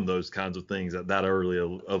doing those kinds of things at that early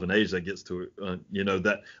of an age that gets to it,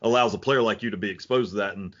 that allows a player like you to be exposed to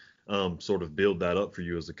that and sort of build that up for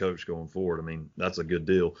you as a coach going forward. That's a good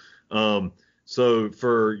deal. So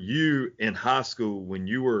for you in high school, when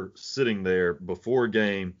you were sitting there before a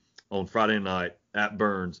game on Friday night at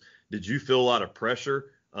Byrnes, did you feel a lot of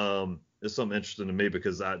pressure? It's something interesting to me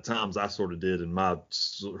because at times I sort of did in my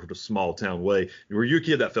sort of small town way. Were you a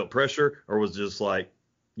kid that felt pressure, or was it just like,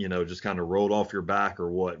 just kind of rolled off your back, or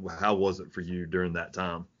what? How was it for you during that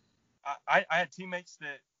time? I had teammates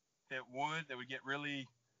that would get really,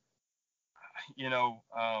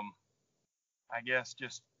 I guess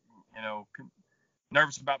just,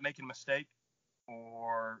 nervous about making a mistake,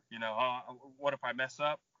 or, what if I mess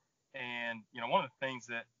up? And, one of the things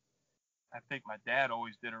that I think my dad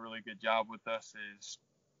always did a really good job with us is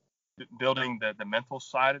building the mental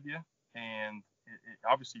side of you. And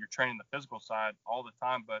obviously you're training the physical side all the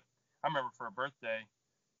time. But I remember for a birthday,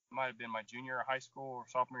 it might have been my junior year of high school or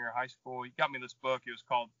sophomore year of high school, he got me this book. It was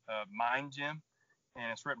called Mind Gym,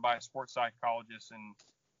 and it's written by a sports psychologist, and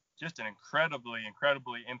just an incredibly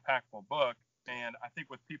impactful book. And I think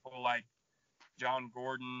with people like John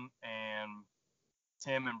Gordon and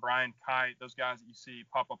Tim and Brian Kite, those guys that you see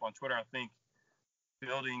pop up on Twitter, I think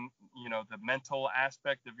building, the mental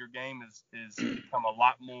aspect of your game is become a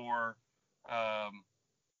lot more,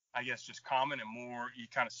 I guess, just common, and more, you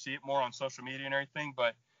kind of see it more on social media and everything.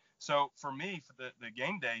 But so for me, for the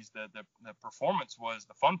game days, the performance was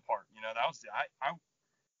the fun part. That was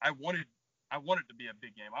I wanted to be a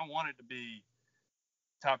big game. I wanted to be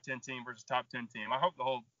top 10 team versus top 10 team. I hope the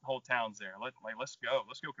whole town's there. Let's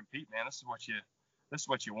go compete, man. This is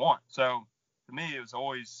what you want. So to me, it was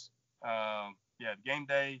always, the game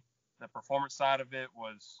day, the performance side of it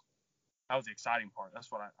that was the exciting part.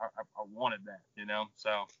 That's what I wanted that,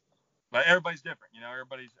 so, but everybody's different,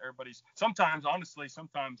 everybody's, sometimes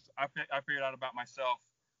I figured out about myself,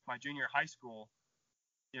 my junior high school,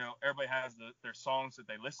 everybody has their songs that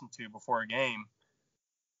they listen to before a game.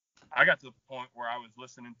 I got to the point where I was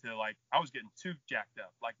listening to, I was getting too jacked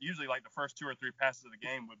up. Usually the first 2 or 3 passes of the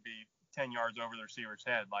game would be 10 yards over the receiver's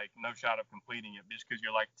head, no shot of completing it, just because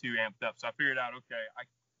you're too amped up. So I figured out, okay,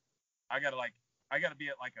 I gotta be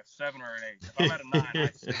at a 7 or an 8. If I'm at a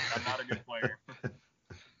 9, I'm not a good player.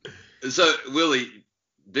 So Willie,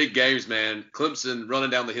 big games, man. Clemson running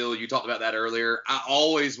down the hill. You talked about that earlier. I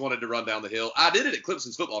always wanted to run down the hill. I did it at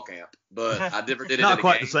Clemson's football camp. but I never did it Not in a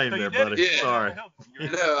quite game. the same So there, you did buddy. it. Yeah. Sorry.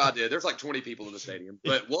 No, I did. There's like 20 people in the stadium.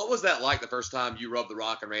 But what was that like the first time you rubbed the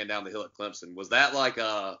rock and ran down the hill at Clemson? Was that like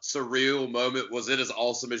a surreal moment? Was it as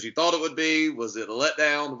awesome as you thought it would be? Was it a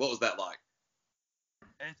letdown? What was that like?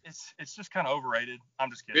 It's just kind of overrated.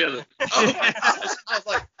 I'm just kidding. Really? Oh, I was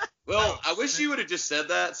like, well, I wish you would have just said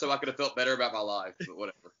that so I could have felt better about my life, but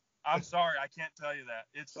whatever. I'm sorry, I can't tell you that.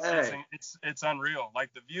 It's unreal.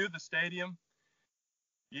 Like the view of the stadium,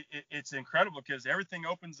 it's incredible because everything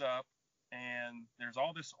opens up and there's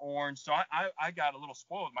all this orange. So I got a little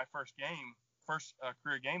spoiled my first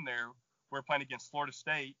career game there. We were playing against Florida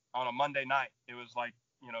State on a Monday night. It was like,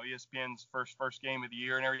 ESPN's first game of the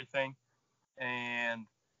year and everything. And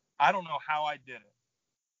I don't know how I did it,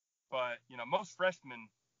 but most freshmen,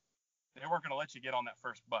 they weren't going to let you get on that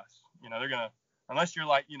first bus. They're going to, unless you're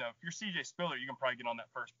like, if you're CJ Spiller, you can probably get on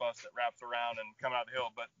that first bus that wraps around and come out the hill.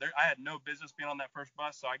 But I had no business being on that first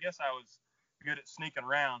bus, so I guess I was good at sneaking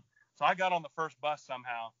around. So I got on the first bus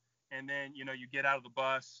somehow, and then you get out of the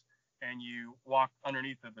bus and you walk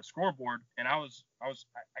underneath the scoreboard, and I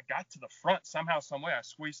got to the front somehow, some way. I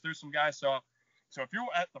squeezed through some guys. So if you're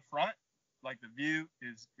at the front, like the view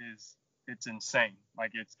is it's insane.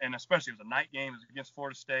 Like and especially it was a night game. It was against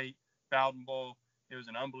Florida State, Bowden Bowl. It was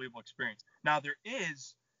an unbelievable experience. Now there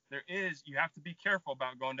is you have to be careful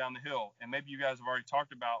about going down the hill, and maybe you guys have already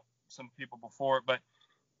talked about some people before, but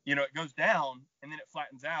it goes down and then it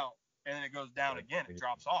flattens out and then it goes down again. It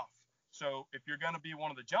drops off. So if you're going to be one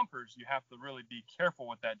of the jumpers, you have to really be careful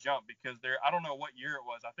with that jump because I don't know what year it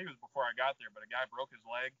was. I think it was before I got there, but a guy broke his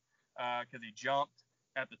leg because he jumped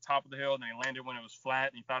at the top of the hill and then he landed when it was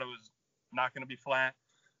flat and he thought it was not going to be flat.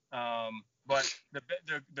 But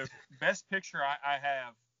the best picture I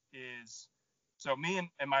have is, so me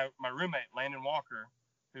and my roommate, Landon Walker,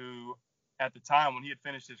 who at the time when he had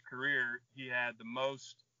finished his career, he had the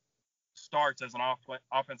most starts as an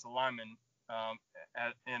offensive lineman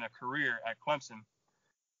in a career at Clemson.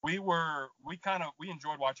 We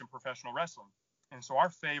enjoyed watching professional wrestling. And so our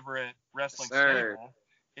favorite wrestling stable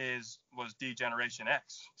was D-Generation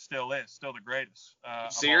X. Still the greatest.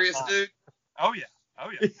 Serious, dude? Oh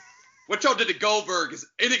yeah. What y'all did to Goldberg is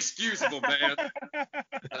inexcusable, man.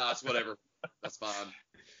 It's whatever. That's fine.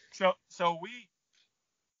 So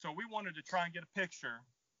we wanted to try and get a picture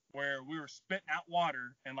where we were spitting out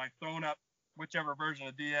water and like throwing up whichever version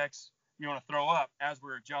of DX you want to throw up as we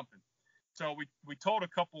were jumping. So we told a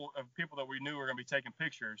couple of people that we knew were going to be taking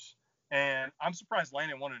pictures, and I'm surprised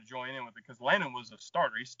Landon wanted to join in with it because Landon was a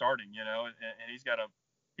starter. He's starting, and he's got a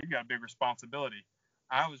big responsibility.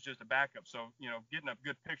 I was just a backup, so getting a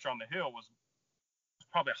good picture on the hill was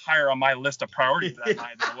probably higher on my list of priorities that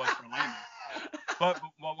night than it was for Landon. But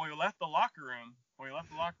when we left the locker room,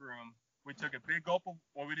 we took a big gulp of,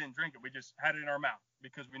 well, we didn't drink it. We just had it in our mouth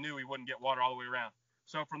because we knew we wouldn't get water all the way around.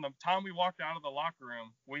 So from the time we walked out of the locker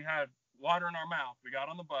room, we had water in our mouth. We got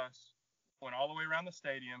on the bus, went all the way around the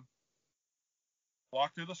stadium,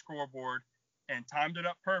 walked through the scoreboard, and timed it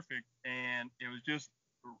up perfect. And it was just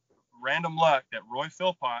random luck that Roy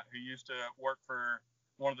Philpott, who used to work for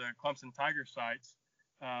one of the Clemson Tiger sites,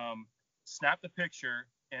 snapped the picture,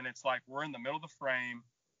 and it's like we're in the middle of the frame,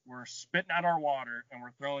 we're spitting out our water, and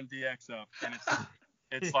we're throwing DX up, and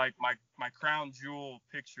it's like my crown jewel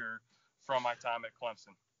picture from my time at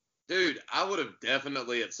Clemson. Dude, I would have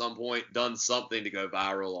definitely at some point done something to go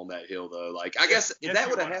viral on that hill, though. Like, I guess if that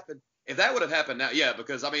would have happened now, yeah,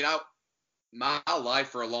 because I mean, my life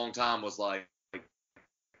for a long time was like,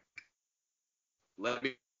 let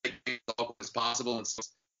me make it as awkward as possible. And so,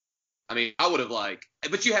 I mean, I would have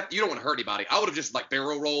but you don't want to hurt anybody. I would have just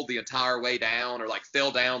barrel rolled the entire way down or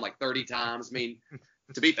fell down 30 times. I mean,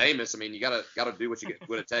 to be famous, I mean, you gotta do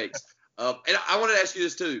what it takes. And I wanted to ask you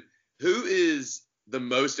this too: who is the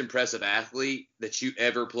most impressive athlete that you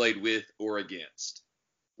ever played with or against?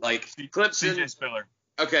 Like Clemson. CJ Spiller.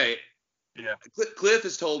 Okay. Yeah. Cliff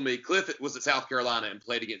has told me Cliff was at South Carolina and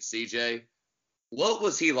played against CJ. What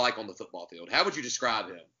was he like on the football field? How would you describe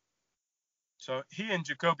him? So he and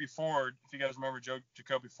Jacoby Ford, if you guys remember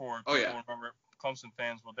Jacoby Ford, remember, Clemson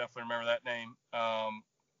fans will definitely remember that name,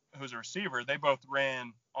 who's a receiver. They both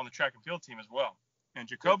ran on the track and field team as well. And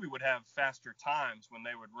Jacoby would have faster times when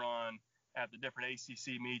they would run at the different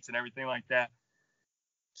ACC meets and everything like that.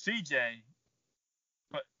 CJ,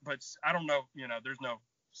 but I don't know, there's no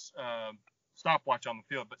stopwatch on the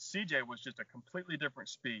field, but CJ was just a completely different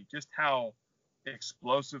speed, just how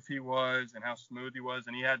explosive he was and how smooth he was,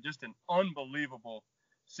 and he had just an unbelievable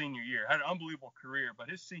senior year. Had an unbelievable career, but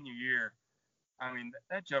his senior year, I mean,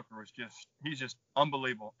 that joker was he's just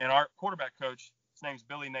unbelievable. And our quarterback coach, his name's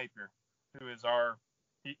Billy Napier, who is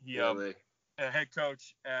a head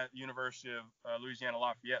coach at the University of Louisiana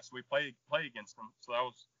Lafayette. So we played against him. So that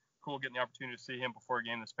was cool getting the opportunity to see him before a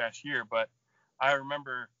game this past year. But I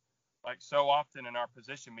remember, like, so often in our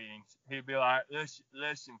position meetings, he'd be like,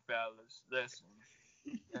 listen, fellas, listen.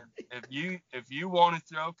 If you want to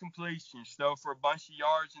throw completions, throw for a bunch of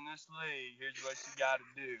yards in this league, here's what you got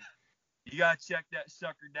to do. You got to check that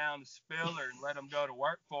sucker down to Spiller and let him go to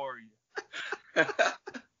work for you.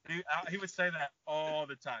 He would say that all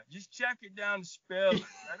the time. Just check it down to Spiller.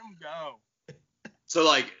 Let him go. So,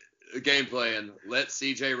 like, game plan, let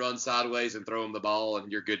CJ run sideways and throw him the ball,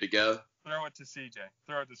 and you're good to go? Throw it to CJ.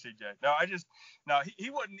 No, he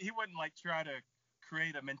wouldn't like try to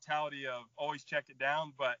create a mentality of always check it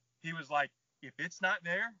down, but he was like, if it's not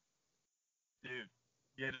there, dude,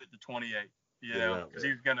 get it to 28. You know, because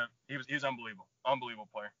he was unbelievable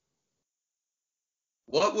player.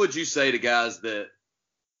 What would you say to guys that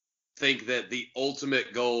think that the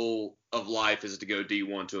ultimate goal of life is to go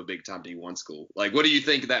D1 to a big time D1 school? Like, what do you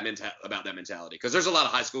think about that mentality? Because there's a lot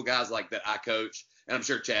of high school guys like that I coach, and I'm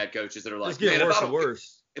sure Chad coaches that are like, man, if I don't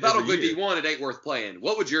go D1, it ain't worth playing.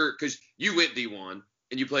 What would because you went D1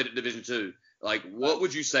 and you played at Division II, like, what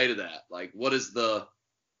would you say to that? Like, what is your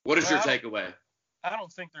takeaway? I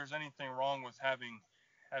don't think there's anything wrong with having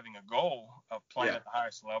a goal of playing at the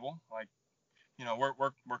highest level. Like, you know,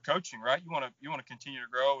 we're coaching, right? You want to continue to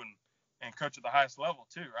grow and coach at the highest level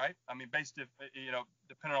too, right? I mean,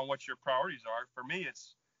 depending on what your priorities are. For me,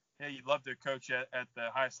 it's, yeah, you'd love to coach at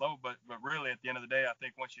the highest level, but really at the end of the day, I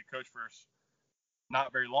think once you coach for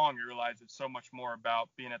not very long, you realize it's so much more about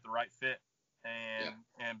being at the right fit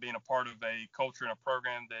and being a part of a culture and a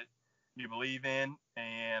program that you believe in,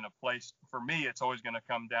 and a place. For me, it's always going to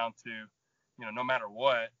come down to, you know, no matter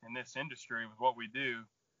what in this industry with what we do,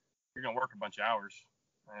 you're going to work a bunch of hours.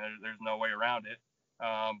 There's no way around it.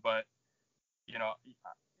 But, you know,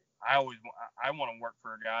 I want to work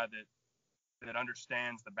for a guy that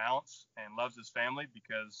understands the balance and loves his family,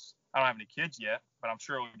 because I don't have any kids yet, but I'm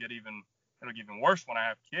sure it'll get even worse when I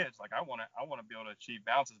have kids. Like, I want to be able to achieve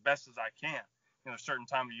balance as best as I can. You know, certain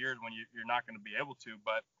time of years when you're not going to be able to,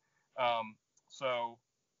 but so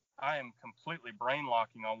I am completely brain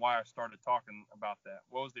locking on why I started talking about that.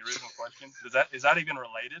 What was the original question? Is that even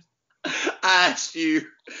related? I asked you.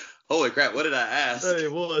 Holy crap! What did I ask? Hey,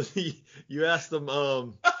 well, you asked them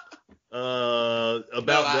about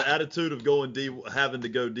the attitude of having to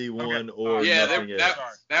go D1 or nothing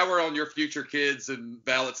else. Now we're on your future kids and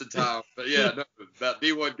balance and time. But yeah, no, about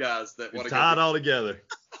D1 guys that want to tie it all together.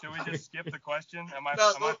 Should we just skip the question? Am I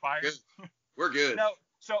fired? Good. We're good. No.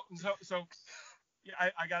 So yeah,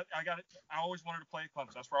 I got it. I always wanted to play at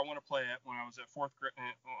Clemson. That's where I wanted to play at when I was at fourth grade.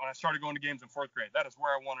 When I started going to games in fourth grade, that is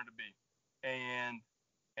where I wanted to be. And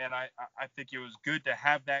I think it was good to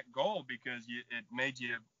have that goal, because it made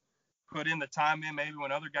you put in the time in maybe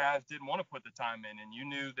when other guys didn't want to put the time in, and you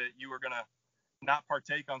knew that you were going to not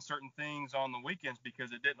partake on certain things on the weekends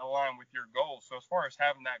because it didn't align with your goals. So as far as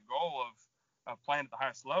having that goal of playing at the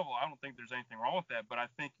highest level, I don't think there's anything wrong with that. But I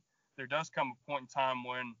think there does come a point in time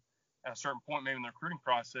when, at a certain point, maybe in the recruiting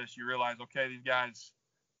process, you realize, okay, these guys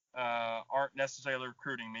aren't necessarily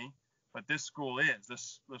recruiting me, but this school is.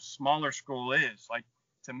 The smaller school is. Like,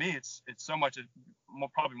 to me, it's so much,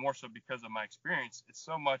 probably more so because of my experience, it's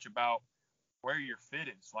so much about where your fit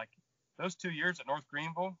is. Like, those 2 years at North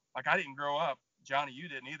Greenville, like, I didn't grow up, Johnny, you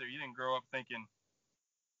didn't either. You didn't grow up thinking,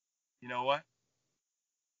 you know what?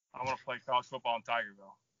 I want to play college football in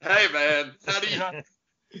Tigerville. Hey, man, how do you?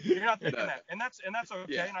 You're not thinking that, and that's okay.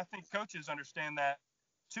 Yeah. And I think coaches understand that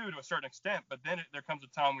too, to a certain extent. But then there comes a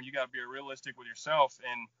time when you got to be realistic with yourself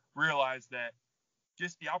and realize that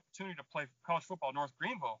just the opportunity to play college football at North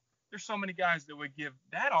Greenville, there's so many guys that would give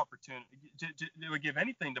that opportunity, that would give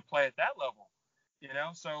anything to play at that level. You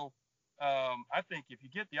know, so I think if you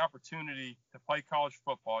get the opportunity to play college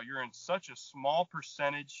football, you're in such a small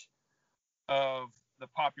percentage of the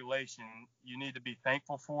population. You need to be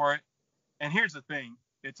thankful for it. And here's the thing.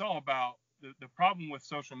 It's all about the problem with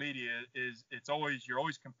social media is you're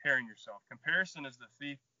always comparing yourself. Comparison is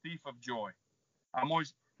the thief of joy. I'm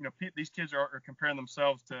always, you know, these kids are comparing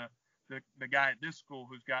themselves to the guy at this school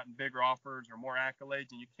who's gotten bigger offers or more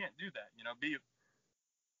accolades, and you can't do that. You know, be,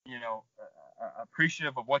 you know,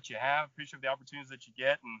 appreciative of what you have, appreciative of the opportunities that you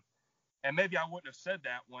get, and maybe I wouldn't have said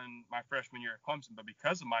that when my freshman year at Clemson, but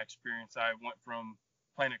because of my experience, I went from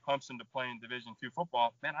playing at Clemson to playing Division II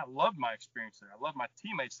football. Man, I loved my experience there. I loved my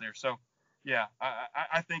teammates there. So, yeah,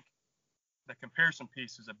 I think the comparison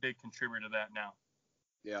piece is a big contributor to that now.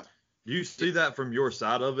 Yeah. You see that from your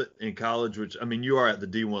side of it in college, which, I mean, you are at the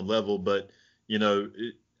D1 level, but, you know,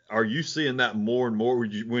 Are you seeing that more and more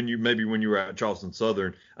when you were at Charleston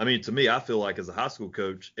Southern? I mean, to me, I feel like as a high school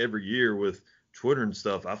coach, every year with Twitter and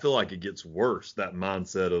stuff, I feel like it gets worse, that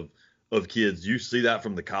mindset of kids. Do you see that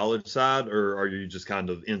from the college side, or are you just kind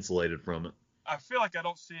of insulated from it? I feel like I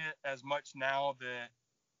don't see it as much now that,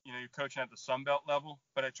 you're coaching at the Sun Belt level,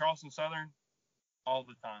 but at Charleston Southern, all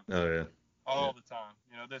the time. Oh, yeah. All the time.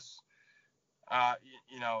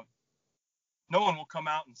 No one will come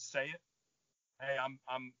out and say it. Hey,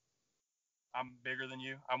 I'm bigger than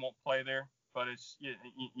you. I won't play there. But it's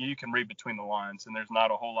you can read between the lines, and there's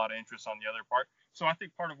not a whole lot of interest on the other part. So I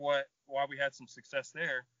think part of why we had some success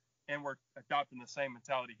there, and we're adopting the same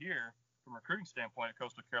mentality here from a recruiting standpoint at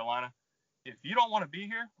Coastal Carolina. If you don't want to be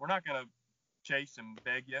here, we're not going to chase and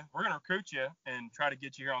beg you. We're going to recruit you and try to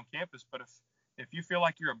get you here on campus. But if you feel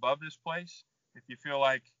like you're above this place, if you feel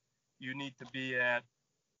like you need to be at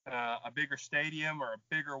a bigger stadium or a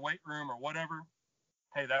bigger weight room or whatever,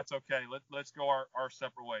 hey, that's okay. Let's go our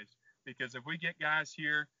separate ways. Because if we get guys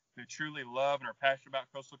here who truly love and are passionate about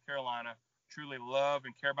Coastal Carolina, truly love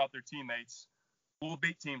and care about their teammates, we'll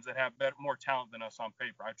beat teams that have more talent than us on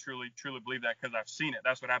paper. I truly believe that because I've seen it.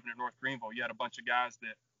 That's what happened at North Greenville. You had a bunch of guys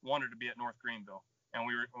that wanted to be at North Greenville, and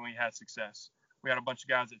we had success. We had a bunch of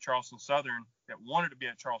guys at Charleston Southern that wanted to be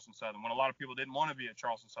at Charleston Southern when a lot of people didn't want to be at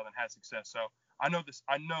Charleston Southern, had success. So I know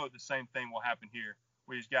the same thing will happen here.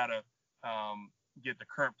 We just got to get the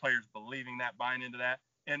current players believing that, buying into that.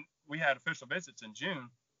 And we had official visits in June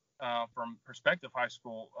from prospective high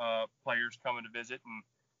school players coming to visit,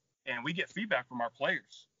 and we get feedback from our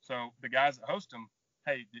players. So the guys that host them,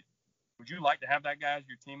 hey, would you like to have that guy as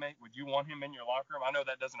your teammate? Would you want him in your locker room? I know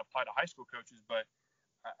that doesn't apply to high school coaches, but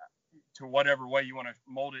to whatever way you want to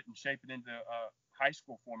mold it and shape it into a high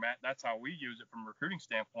school format, that's how we use it from a recruiting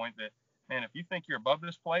standpoint. That, man, if you think you're above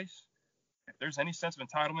this place, if there's any sense of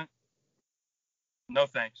entitlement, no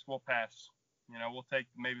thanks, we'll pass. We'll take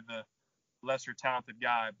maybe the lesser talented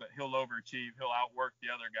guy, but he'll overachieve. He'll outwork the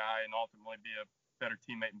other guy and ultimately be a better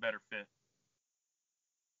teammate and better fit.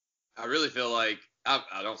 I really feel like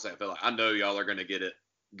I don't say I feel like I know y'all are going to get it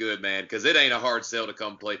good, man, because it ain't a hard sell to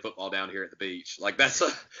come play football down here at the beach. Like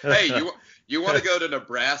hey, you want to go to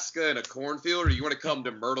Nebraska in a cornfield, or you want to come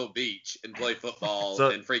to Myrtle Beach and play football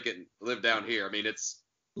and freaking live down here? I mean, it's.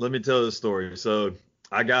 Let me tell this story. So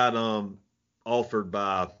I got offered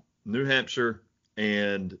by New Hampshire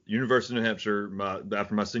and University of New Hampshire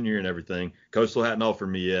after my senior year and everything. Coastal hadn't offered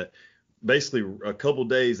me yet. Basically, a couple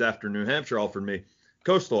days after New Hampshire offered me,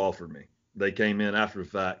 Coastal offered me. They came in after the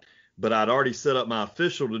fact, but I'd already set up my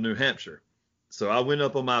official to New Hampshire. So I went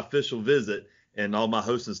up on my official visit, and all my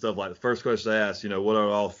hosts and stuff, like the first question I asked, what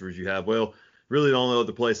other offers you have? Well, really the only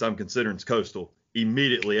other place I'm considering is Coastal.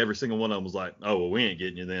 Immediately, every single one of them was like, oh, well, we ain't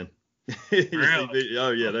getting you then. Really?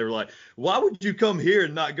 Oh, yeah. They were like, why would you come here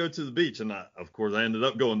and not go to the beach? And of course, I ended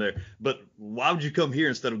up going there. But why would you come here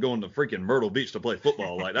instead of going to freaking Myrtle Beach to play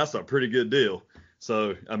football? Like, that's a pretty good deal.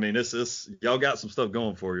 So, I mean, it's y'all got some stuff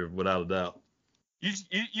going for you, without a doubt. You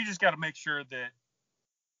just got to make sure that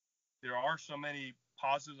there are so many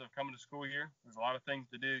positives of coming to school here. There's a lot of things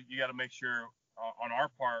to do. You got to make sure on our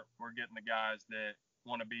part we're getting the guys that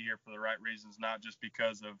want to be here for the right reasons, not just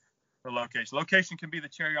because of the location. Location can be the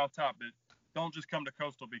cherry on top, but don't just come to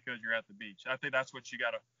Coastal because you're at the beach. I think that's what you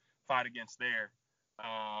got to fight against there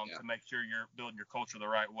to make sure you're building your culture the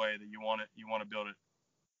right way that you want to build it.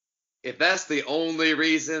 If that's the only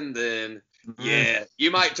reason, then yeah, you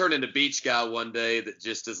might turn into beach guy one day that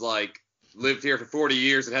just is like lived here for 40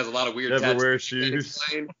 years and has a lot of weird never wear shoes.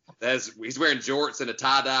 He's wearing jorts and a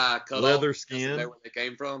tie-dye cut leather skin. Where they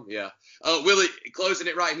came from. Yeah. Willy, closing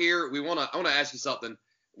it right here. I want to ask you something.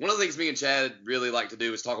 One of the things me and Chad really like to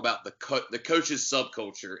do is talk about the coaches'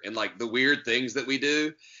 subculture and like the weird things that we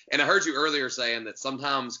do. And I heard you earlier saying that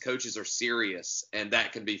sometimes coaches are serious and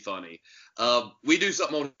that can be funny. We do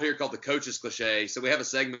something on here called the coaches cliche. So we have a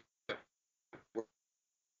segment where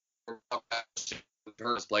we talk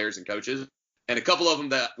about players and coaches. And a couple of them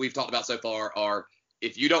that we've talked about so far are,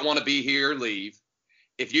 if you don't want to be here, leave.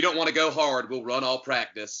 If you don't want to go hard, we'll run all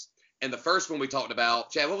practice. And the first one we talked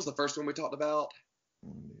about, Chad, what was the first one we talked about?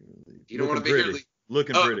 You don't want to be pretty. Here.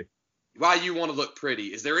 Looking pretty. Why you want to look pretty?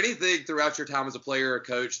 Is there anything throughout your time as a player or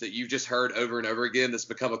coach that you've just heard over and over again that's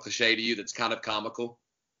become a cliche to you that's kind of comical?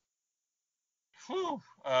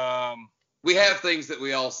 We have things that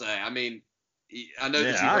we all say. I mean, I know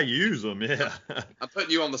that I use them. Yeah. I'm putting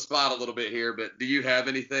you on the spot a little bit here, but do you have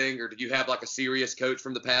anything, or did you have like a serious coach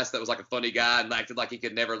from the past that was like a funny guy and acted like he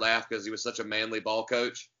could never laugh because he was such a manly ball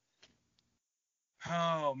coach?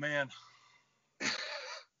 Oh, man.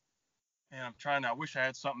 Man, I wish I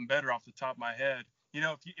had something better off the top of my head.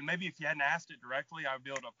 maybe if you hadn't asked it directly, I would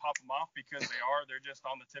be able to pop them off because they're just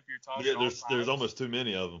on the tip of your tongue. Yeah, there's almost too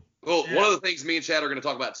many of them. Well, one of the things me and Chad are going to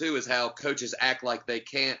talk about too is how coaches act like they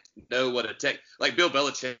can't know what like Bill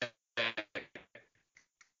Belichick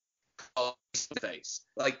face.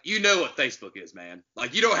 Like, you know what Facebook is, man.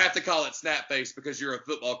 Like, you don't have to call it snap face because you're a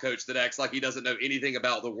football coach that acts like he doesn't know anything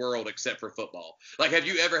about the world except for football. Like, have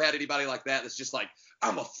you ever had anybody like that that's just like,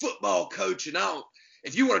 I'm a football coach and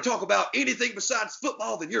if you want to talk about anything besides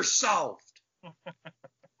football, then you're soft.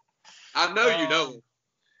 I know you know.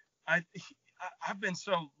 I've been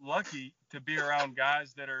so lucky to be around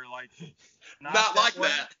guys that are like not like way,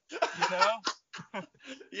 that. You know?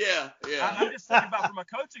 Yeah. I'm just thinking about from a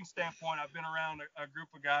coaching standpoint. I've been around a group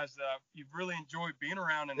of guys that you've really enjoyed being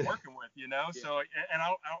around and working with. You know, Yeah. so and I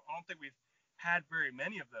don't think we've had very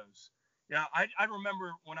many of those. Yeah, I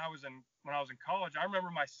remember when I was in college. I remember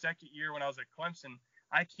my second year when I was at Clemson.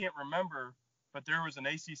 I can't remember, but there was an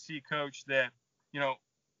ACC coach that,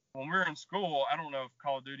 when we were in school, I don't know if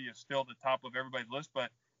Call of Duty is still at the top of everybody's list,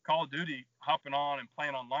 but Call of Duty, hopping on and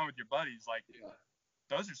playing online with your buddies, like,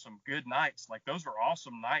 those are some good nights. Like, those are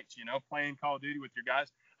awesome nights, playing Call of Duty with your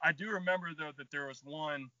guys. I do remember, though, that there was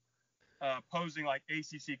one posing like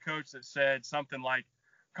ACC coach that said something like,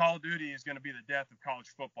 Call of Duty is going to be the death of college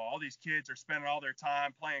football. All these kids are spending all their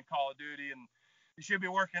time playing Call of Duty, and they should be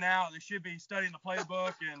working out. They should be studying the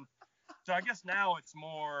playbook. And so I guess now it's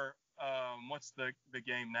more, what's the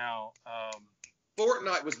game now?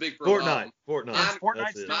 Fortnite was big for Fortnite.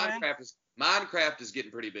 Minecraft is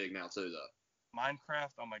getting pretty big now too, though.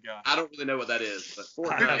 Minecraft? Oh my God. I don't really know what that is, but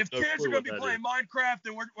Fortnite. If kids are going to be playing Minecraft,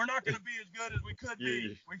 then we're not going to be as good as we could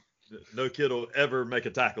be. No kid will ever make a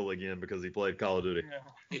tackle again because he played Call of Duty.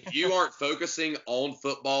 Yeah. If you aren't focusing on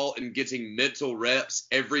football and getting mental reps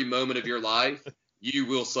every moment of your life, you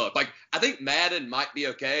will suck. Like, I think Madden might be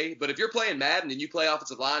okay, but if you're playing Madden and you play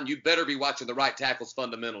offensive line, you better be watching the right tackles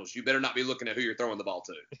fundamentals. You better not be looking at who you're throwing the ball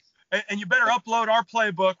to. And you better upload our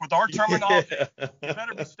playbook with our terminology. You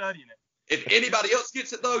better be studying it. If anybody else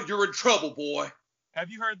gets it, though, you're in trouble, boy. Have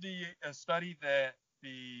you heard the study that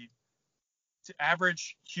the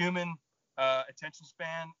average human attention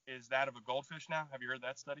span is that of a goldfish now? Have you heard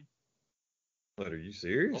that study? What, are you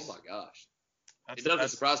serious? Oh, my gosh. It doesn't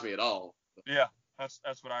surprise me at all. Yeah,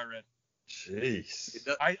 that's what I read. Jeez.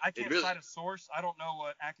 I can't cite a source. I don't know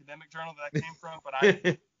what academic journal that came from, but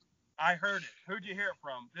I heard it. Who'd you hear it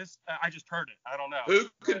from? I just heard it. I don't know. Who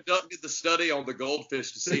conducted the study on the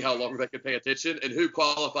goldfish to see how long they could pay attention, and who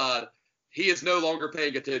qualified? He is no longer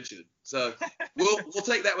paying attention. So we'll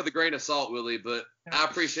take that with a grain of salt, Willie. But I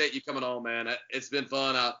appreciate you coming on, man. It's been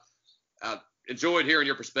fun. I enjoyed hearing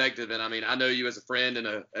your perspective, and I mean, I know you as a friend and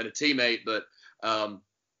a teammate, but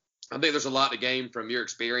I think there's a lot to gain from your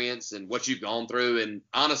experience and what you've gone through. And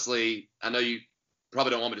honestly, I know you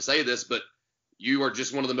probably don't want me to say this, but you are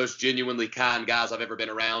just one of the most genuinely kind guys I've ever been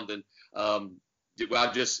around. And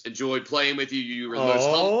I've just enjoyed playing with you. You were the most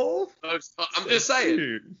humble. I'm just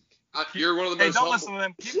saying. You're one of the most don't humble. Listen to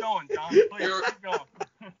them. Keep going, John. Please, keep going.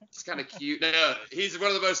 It's kind of cute. No, he's one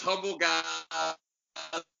of the most humble guys.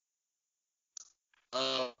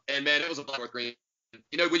 And, man, it was a North Green.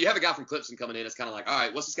 When you have a guy from Clemson coming in, it's kind of like, all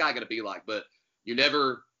right, what's this guy going to be like? But you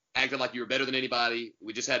never acted like you were better than anybody.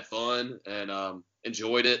 We just had fun and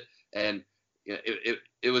enjoyed it. And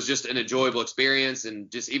it was just an enjoyable experience. And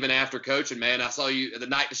just even after coaching, man, I saw you at the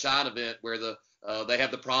Night to Shine event where they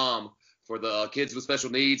have the prom for the kids with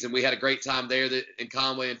special needs. And we had a great time there in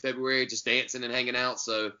Conway in February, just dancing and hanging out.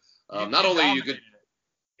 So not only are you good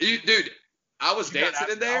 – dude, I was dancing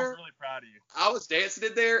in there. I was really proud of you. I was dancing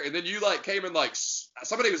in there, and then you came and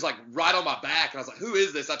somebody was right on my back, and I was like, "Who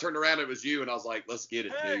is this?" I turned around, and it was you, and I was like, "Let's get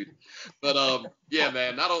it, dude." But yeah,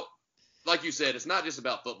 man, like you said, it's not just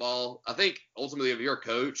about football. I think ultimately, if you're a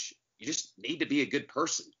coach, you just need to be a good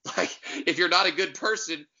person. Like, if you're not a good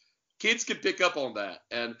person, kids can pick up on that,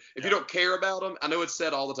 and if you don't care about them, I know it's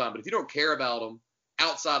said all the time, but if you don't care about them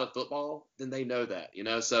outside of football, then they know that,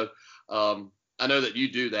 So I know that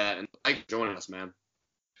you do that, and thanks for joining us, man.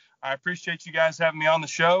 I appreciate you guys having me on the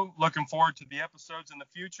show. Looking forward to the episodes in the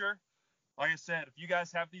future. Like I said, if you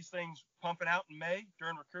guys have these things pumping out in May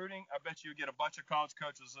during recruiting, I bet you'll get a bunch of college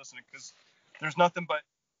coaches listening because there's nothing but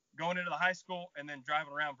going into the high school and then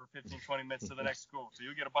driving around for 15, 20 minutes to the next school. So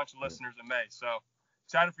you'll get a bunch of listeners in May. So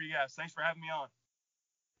excited for you guys. Thanks for having me on.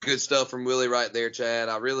 Good stuff from Willie right there, Chad.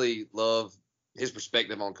 I really love his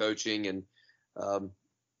perspective on coaching, and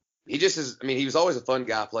he just is. I mean, he was always a fun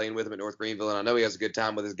guy playing with him at North Greenville, and I know he has a good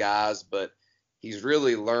time with his guys, but he's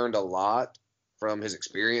really learned a lot from his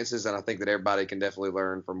experiences, and I think that everybody can definitely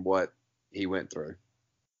learn from what he went through.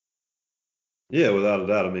 Yeah, without a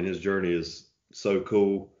doubt. I mean, his journey is so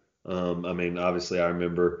cool. I mean, obviously, I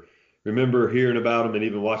remember hearing about him and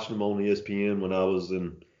even watching him on ESPN when I was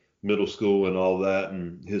in middle school and all that,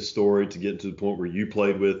 and his story to get to the point where you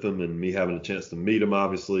played with him and me having a chance to meet him,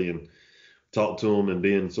 obviously, and talk to him and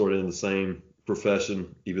being sort of in the same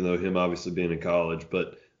profession, even though him obviously being in college.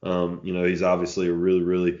 But, he's obviously a really,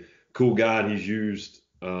 really cool guy, and he's used,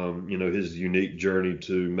 his unique journey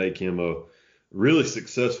to make him a really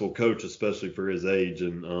successful coach, especially for his age,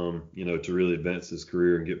 and, to really advance his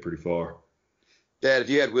career and get pretty far. Dad, if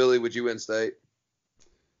you had Willie, would you win state?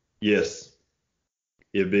 Yes.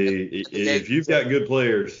 If you've got good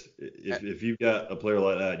players, if you've got a player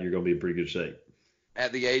like that, you're going to be in pretty good shape.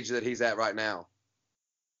 At the age that he's at right now.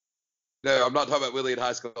 No, I'm not talking about Willie in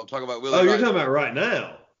high school. I'm talking about Willie. Oh, you're talking about right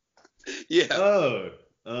now? Yeah. Oh,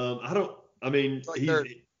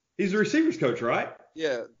 he's a receivers coach, right?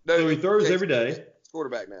 Yeah. No, so he throws every day. He's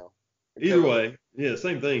quarterback now. Either way, yeah,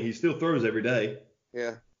 same thing. He still throws every day.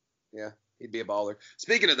 Yeah. He'd be a baller.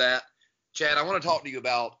 Speaking of that, Chad, I want to talk to you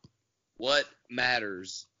about what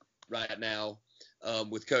matters right now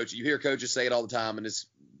with coach. You hear coaches say it all the time, and it's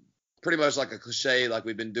pretty much like a cliche like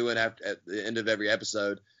we've been doing at the end of every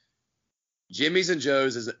episode. Jimmy's and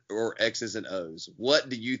Joe's or X's and O's. What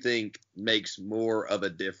do you think makes more of a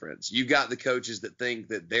difference? You got the coaches that think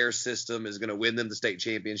that their system is going to win them the state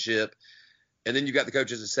championship, and then you got the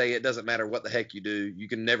coaches that say it doesn't matter what the heck you do. You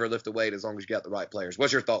can never lift a weight as long as you got the right players.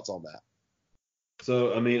 What's your thoughts on that?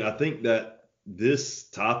 So, I think that this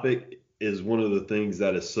topic is one of the things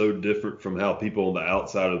that is so different from how people on the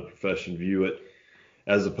outside of the profession view it,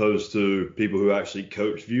 as opposed to people who actually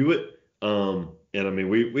coach view it.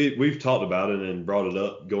 We've talked about it and brought it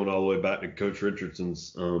up going all the way back to Coach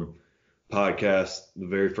Richardson's podcast, the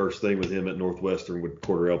very first thing with him at Northwestern with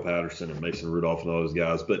Cordell Patterson and Mason Rudolph and all those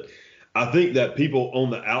guys. But I think that people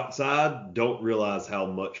on the outside don't realize how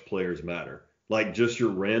much players matter. Like just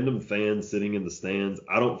your random fans sitting in the stands,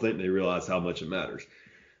 I don't think they realize how much it matters.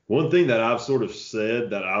 One thing that I've sort of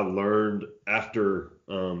said that I learned after,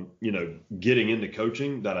 getting into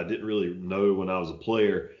coaching that I didn't really know when I was a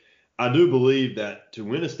player, I do believe that to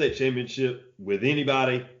win a state championship with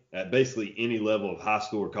anybody at basically any level of high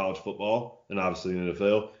school or college football, and obviously the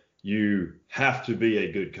NFL, you have to be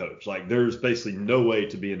a good coach. Like there's basically no way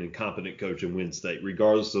to be an incompetent coach and win state,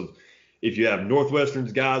 regardless of if you have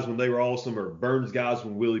Northwestern's guys when they were awesome or Byrnes guys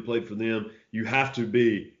when Willie played for them. You have to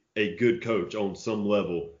be a good coach on some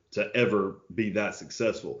level to ever be that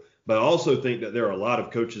successful. But I also think that there are a lot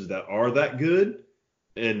of coaches that are that good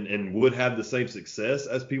and would have the same success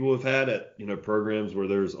as people have had at, programs where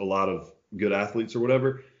there's a lot of good athletes or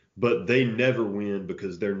whatever, but they never win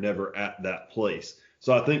because they're never at that place.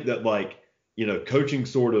 So I think that coaching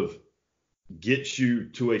sort of gets you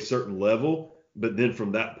to a certain level, but then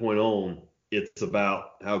from that point on, it's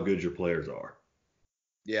about how good your players are.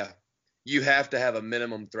 Yeah. You have to have a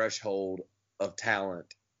minimum threshold of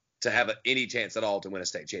talent to have any chance at all to win a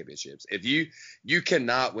state championships. If you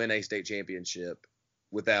cannot win a state championship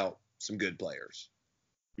without some good players.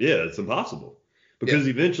 Yeah, it's impossible because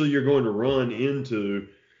eventually you're going to run into,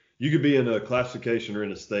 you could be in a classification or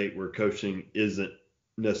in a state where coaching isn't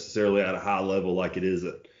necessarily at a high level like it is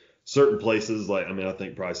at certain places. I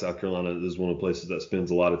think probably South Carolina is one of the places that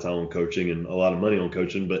spends a lot of time on coaching and a lot of money on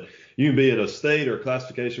coaching, but you can be in a state or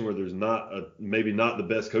classification where there's maybe not the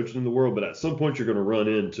best coaching in the world, but at some point you're going to run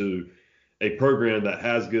into a program that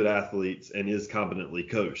has good athletes and is competently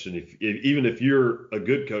coached. And even if you're a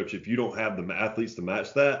good coach, if you don't have the athletes to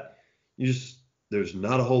match that, there's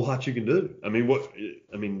not a whole lot you can do.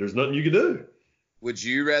 There's nothing you can do. Would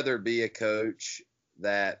you rather be a coach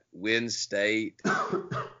that wins state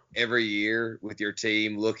every year with your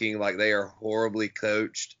team looking like they are horribly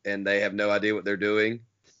coached and they have no idea what they're doing?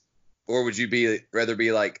 Or would you rather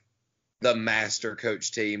be like the master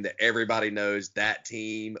coach team that everybody knows that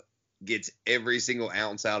team gets every single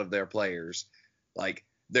ounce out of their players? Like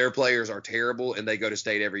their players are terrible and they go to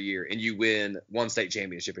state every year and you win one state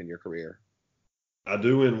championship in your career. I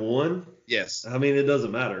do win one. Yes. It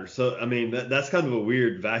doesn't matter. So, that's kind of a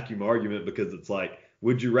weird vacuum argument because it's like,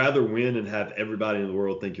 would you rather win and have everybody in the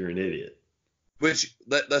world think you're an idiot? Which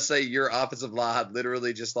let's say your offensive line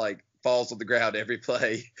literally just falls on the ground every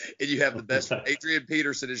play and you have the best Adrian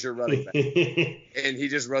Peterson as your running back and he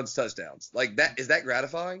just runs touchdowns. Like that, is that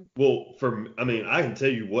gratifying? Well, I can tell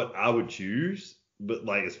you what I would choose, but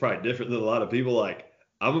it's probably different than a lot of people.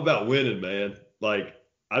 I'm about winning, man.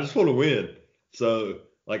 I just want to win. So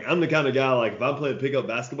I'm the kind of guy, if I'm playing pickup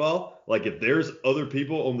basketball, if there's other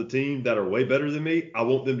people on the team that are way better than me, I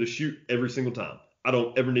want them to shoot every single time. I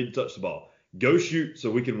don't ever need to touch the ball. Go shoot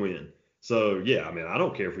so we can win. So, yeah, I mean, I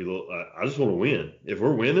don't care if we look – I just want to win. If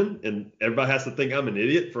we're winning and everybody has to think I'm an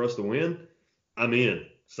idiot for us to win, I'm in.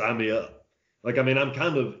 Sign me up. Like, I mean, I'm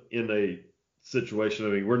kind of in a situation – I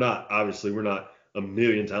mean, we're not a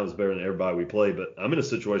million times better than everybody we play, but I'm in a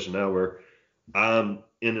situation now where I'm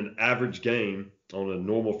in an average game on a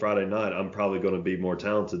normal Friday night, I'm probably going to be more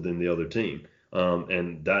talented than the other team.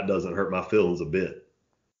 And that doesn't hurt my feelings a bit.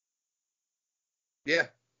 Yeah,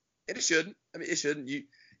 and it shouldn't. I mean, it shouldn't.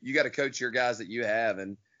 You got to coach your guys that you have,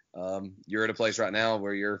 and you're in a place right now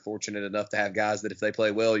where you're fortunate enough to have guys that if they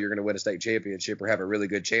play well, you're going to win a state championship or have a really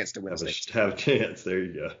good chance to win a state championship. Have a chance. There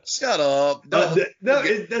you go. Shut up. No,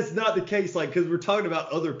 that's not the case. Like, because we're talking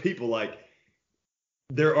about other people. Like,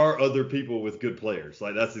 there are other people with good players.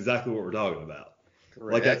 Like, that's exactly what we're talking about.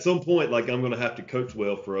 Correct. Like, at some point, like, I'm going to have to coach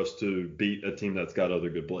well for us to beat a team that's got other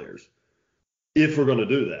good players. If we're going to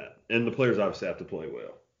do that. And the players obviously have to play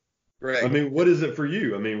well. Right. I mean, what is it for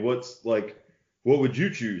you? I mean, what would you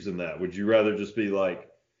choose in that? Would you rather just be like,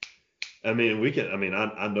 I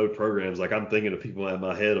know programs, like I'm thinking of people in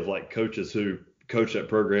my head of like coaches who coach at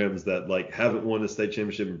programs that like haven't won a state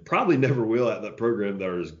championship and probably never will at that program that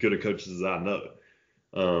are as good a coaches as I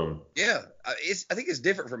know. Yeah, I think it's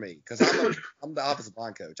different for me because I'm the offensive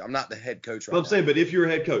line coach. I'm not the head coach right now. I'm saying, but if you're a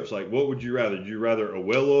head coach, like what would you rather? Would you rather a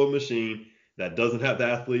well-oiled machine that doesn't have the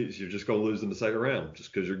athletes, you're just going to lose in the second round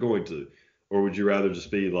just because you're going to? Or would you rather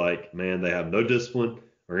just be like, man, they have no discipline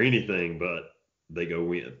or anything, but they go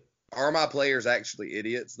win? Are my players actually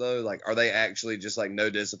idiots, though? Like, are they actually just, like, no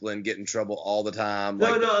discipline, get in trouble all the time?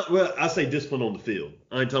 No. Well, I say discipline on the field.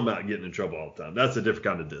 I ain't talking about getting in trouble all the time. That's a different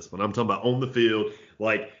kind of discipline. I'm talking about on the field.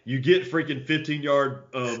 Like, you get freaking 15-yard,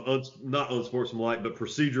 not unsportsmanlike, but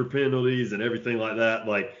procedure penalties and everything like that.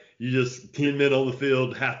 Like, you just 10 men on the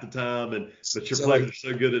field half the time, but your players are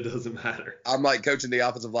so good it doesn't matter. I'm like coaching the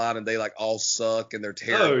offensive line, and they like all suck, and they're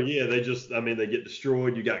terrible. Oh yeah, they get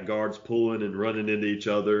destroyed. You got guards pulling and running into each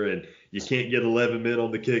other, and you can't get 11 men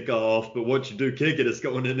on the kickoff. But once you do kick it, it's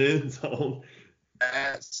going in the end zone.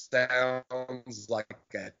 That sounds like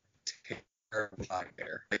a terrible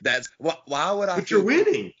nightmare. That's why would I? But you're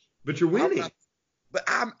winning. But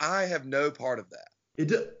I have no part of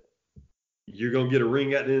that. You're going to get a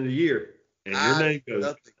ring at the end of the year, and your name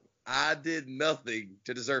goes. I did nothing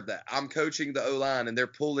to deserve that. I'm coaching the O-line, and they're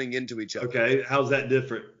pulling into each other. Okay, how's that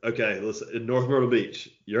different? Okay, listen, in North Myrtle Beach,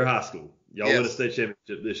 your high school, y'all win a state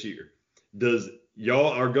championship this year.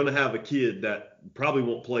 Y'all are going to have a kid that probably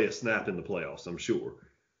won't play a snap in the playoffs, I'm sure.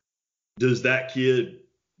 Does that kid,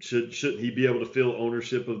 shouldn't he be able to feel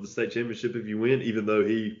ownership of the state championship if you win, even though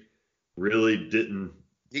he really didn't?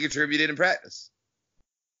 He contributed in practice.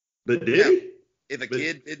 But did he?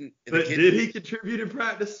 Did he contribute in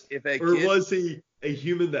practice? Was he a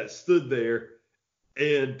human that stood there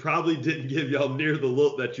and probably didn't give y'all near the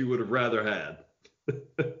look that you would have rather had?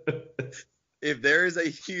 If there is a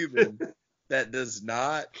human that does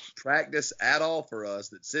not practice at all for us,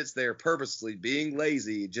 that sits there purposely being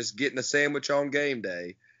lazy, just getting a sandwich on game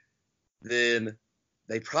day, then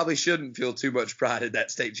they probably shouldn't feel too much pride in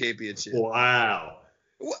that state championship. Wow.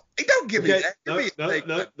 What? Don't give me that. No,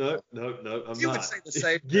 I'm you not. Would say the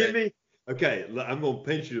same thing. Okay, I'm going to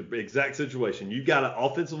paint you the exact situation. You got an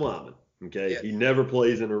offensive lineman, okay? Yeah. He never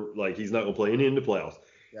plays he's not going to play any in the playoffs.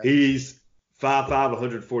 Yeah. He's 5'5",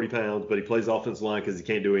 140 pounds, but he plays offensive line because he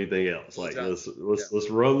can't do anything else. Like, let's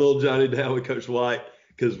run little Johnny down with Coach White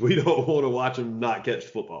because we don't want to watch him not catch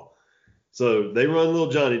football. So they run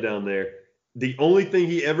little Johnny down there. The only thing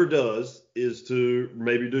he ever does is to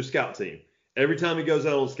maybe do scout team. Every time he goes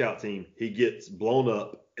out on scout team, he gets blown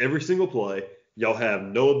up every single play. Y'all have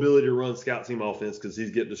no ability to run scout team offense because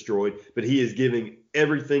he's getting destroyed, but he is giving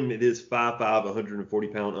everything that his 5'5",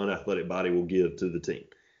 140-pound unathletic body will give to the team.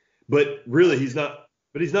 But really, he's not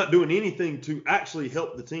doing anything to actually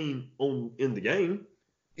help the team in the game.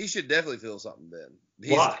 He should definitely feel something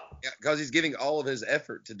then. Why? Because he's giving all of his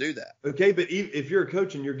effort to do that. Okay, but if you're a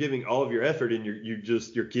coach and you're giving all of your effort and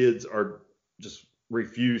your kids are just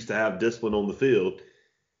refuse to have discipline on the field,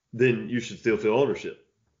 then you should still feel ownership.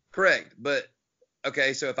 Correct. But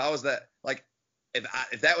okay, so if I was that, like,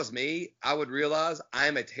 if that was me, I would realize I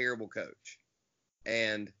am a terrible coach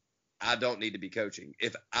and I don't need to be coaching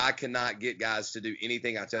if I cannot get guys to do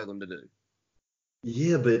anything I tell them to do.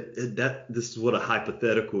 Yeah, but this is what a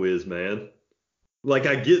hypothetical is, man. Like,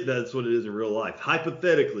 I get that's what it is in real life.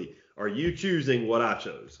 Hypothetically, are you choosing what I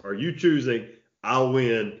chose? Are you choosing I'll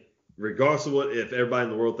win regardless of if everybody in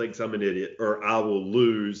the world thinks I'm an idiot, or I will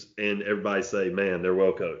lose and everybody say, man, they're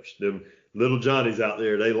well coached. Them little Johnnies out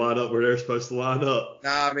there, they line up where they're supposed to line up.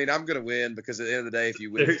 Nah, I mean, I'm going to win because at the end of the day, if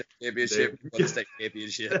you win the state championship, you win the state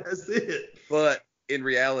championship. That's it. But in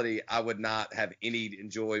reality, I would not have any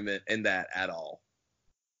enjoyment in that at all.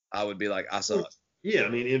 I would be like, I suck. Yeah, I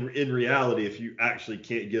mean, in reality, if you actually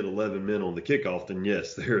can't get 11 men on the kickoff, then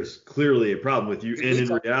yes, there's clearly a problem with you. And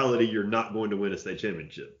in reality, you're not going to win a state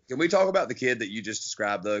championship. Can we talk about the kid that you just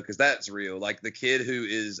described, though? Because that's real. Like the kid who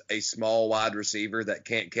is a small wide receiver that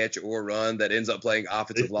can't catch or run that ends up playing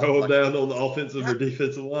offensive line. Throw him down on the offensive or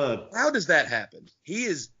defensive line. How does that happen? He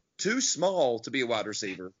is too small to be a wide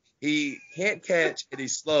receiver. He can't catch and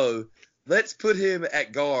he's slow. Let's put him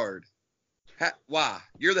at guard. Why?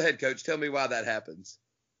 You're the head coach. Tell me why that happens.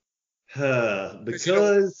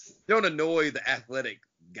 Because don't annoy the athletic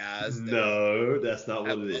guys. No, that's not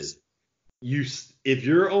what it is. If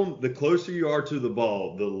you're on, the closer you are to the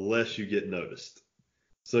ball, the less you get noticed.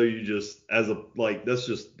 So you just, that's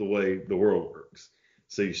just the way the world works.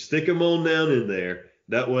 So you stick him on down in there.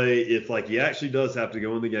 That way, if he actually does have to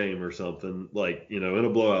go in the game or something, in a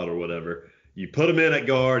blowout or whatever, you put him in at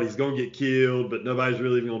guard, he's going to get killed, but nobody's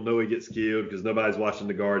really going to know he gets killed because nobody's watching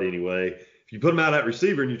the guard anyway. If you put him out at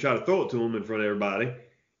receiver and you try to throw it to him in front of everybody,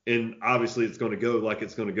 and obviously it's going to go like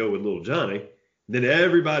it's going to go with little Johnny, then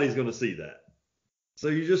everybody's going to see that. So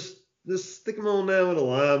you just stick them on down with a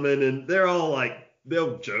lineman, and they're all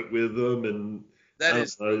they'll joke with them, and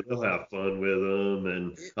they'll have fun with them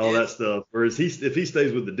and all that stuff. Whereas if he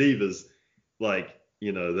stays with the Divas,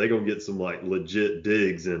 they're going to get some legit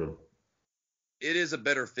digs in him. It is a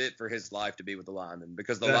better fit for his life to be with the linemen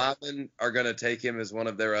because the linemen are going to take him as one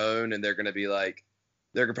of their own, and they're going to be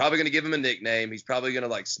they're probably going to give him a nickname. He's probably going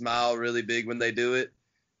to smile really big when they do it,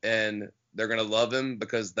 and they're going to love him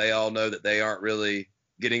because they all know that they aren't really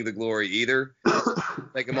getting the glory either.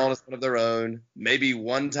 Take him on as one of their own. Maybe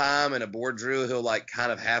one time in a board drill, he'll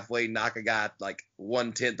kind of halfway knock a guy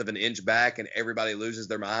 1/10 of an inch back, and everybody loses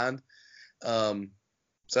their mind.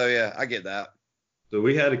 So yeah, I get that. So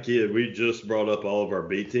we had a kid. We just brought up all of our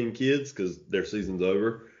B team kids because their season's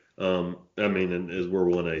over. And we're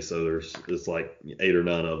 1A, so it's 8 or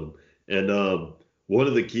 9 of them. And one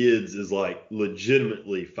of the kids is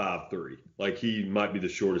legitimately 5'3". He might be the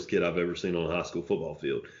shortest kid I've ever seen on a high school football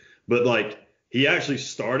field. But he actually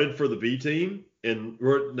started for the B team, and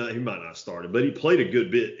he might not started, but he played a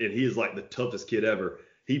good bit, and he is the toughest kid ever.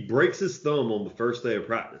 He breaks his thumb on the first day of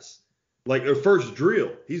practice. Or first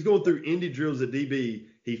drill. He's going through indie drills at DB.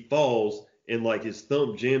 He falls and his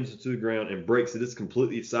thumb jams into the ground and breaks it. It's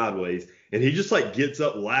completely sideways. And he just gets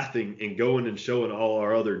up laughing and going and showing all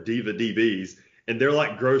our other diva DBs. And they're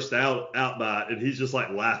grossed out by it. And he's just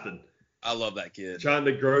laughing. I love that kid. Trying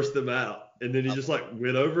to gross them out. And then he just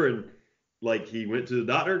went over and he went to the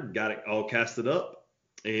doctor, got it all casted up.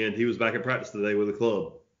 And he was back in practice today with the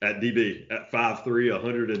club at DB at 5'3",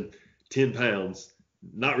 110 pounds.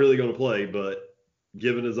 Not really going to play, but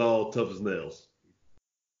giving his all, tough as nails.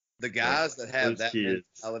 The guys that have that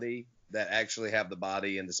mentality, that actually have the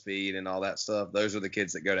body and the speed and all that stuff, those are the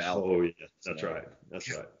kids that go to Alabama. Oh, yeah. That's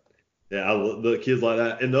right. Yeah, the kids like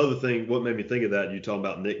that. And the other thing, what made me think of that, you talking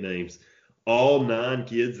about nicknames, all 9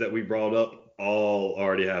 kids that we brought up all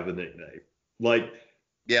already have a nickname.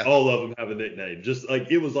 All of them have a nickname. Just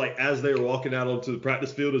it was as they were walking out onto the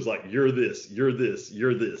practice field, it's you're this, you're this,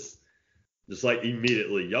 you're this. Just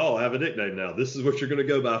immediately, y'all have a nickname now. This is what you're going to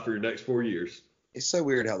go by for your next 4 years. It's so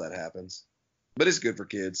weird how that happens. But it's good for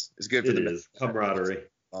kids. It's good for the camaraderie.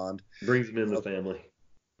 Bond. Brings them in the family.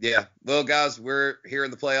 Yeah. Well, guys, we're here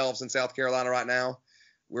in the playoffs in South Carolina right now.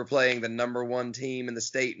 We're playing the number 1 team in the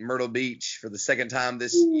state, Myrtle Beach, for the second time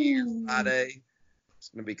this year, Friday. It's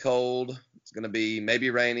going to be cold. It's going to be maybe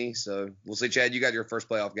rainy. So we'll see. Chad, you got your first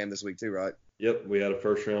playoff game this week too, right? Yep, we had a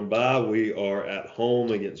first round bye. We are at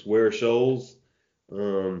home against Ware Shoals.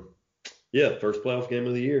 First playoff game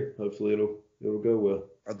of the year. Hopefully it'll go well.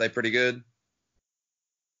 Are they pretty good?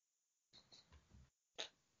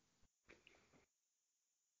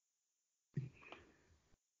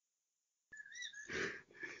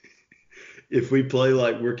 If we play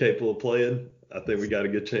like we're capable of playing, I think we got a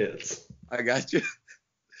good chance. I got you.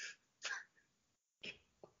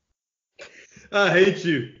 I hate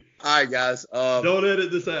you. All right, guys. Don't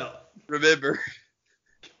edit this out. Remember,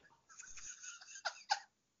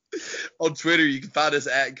 on Twitter, you can find us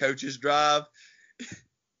at Coaches Drive.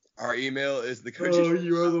 Our email is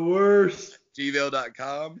you are the worst.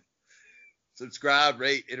 gmail.com. Subscribe,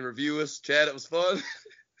 rate, and review us. Chad, it was fun.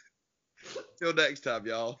 Till next time,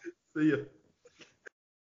 y'all. See ya.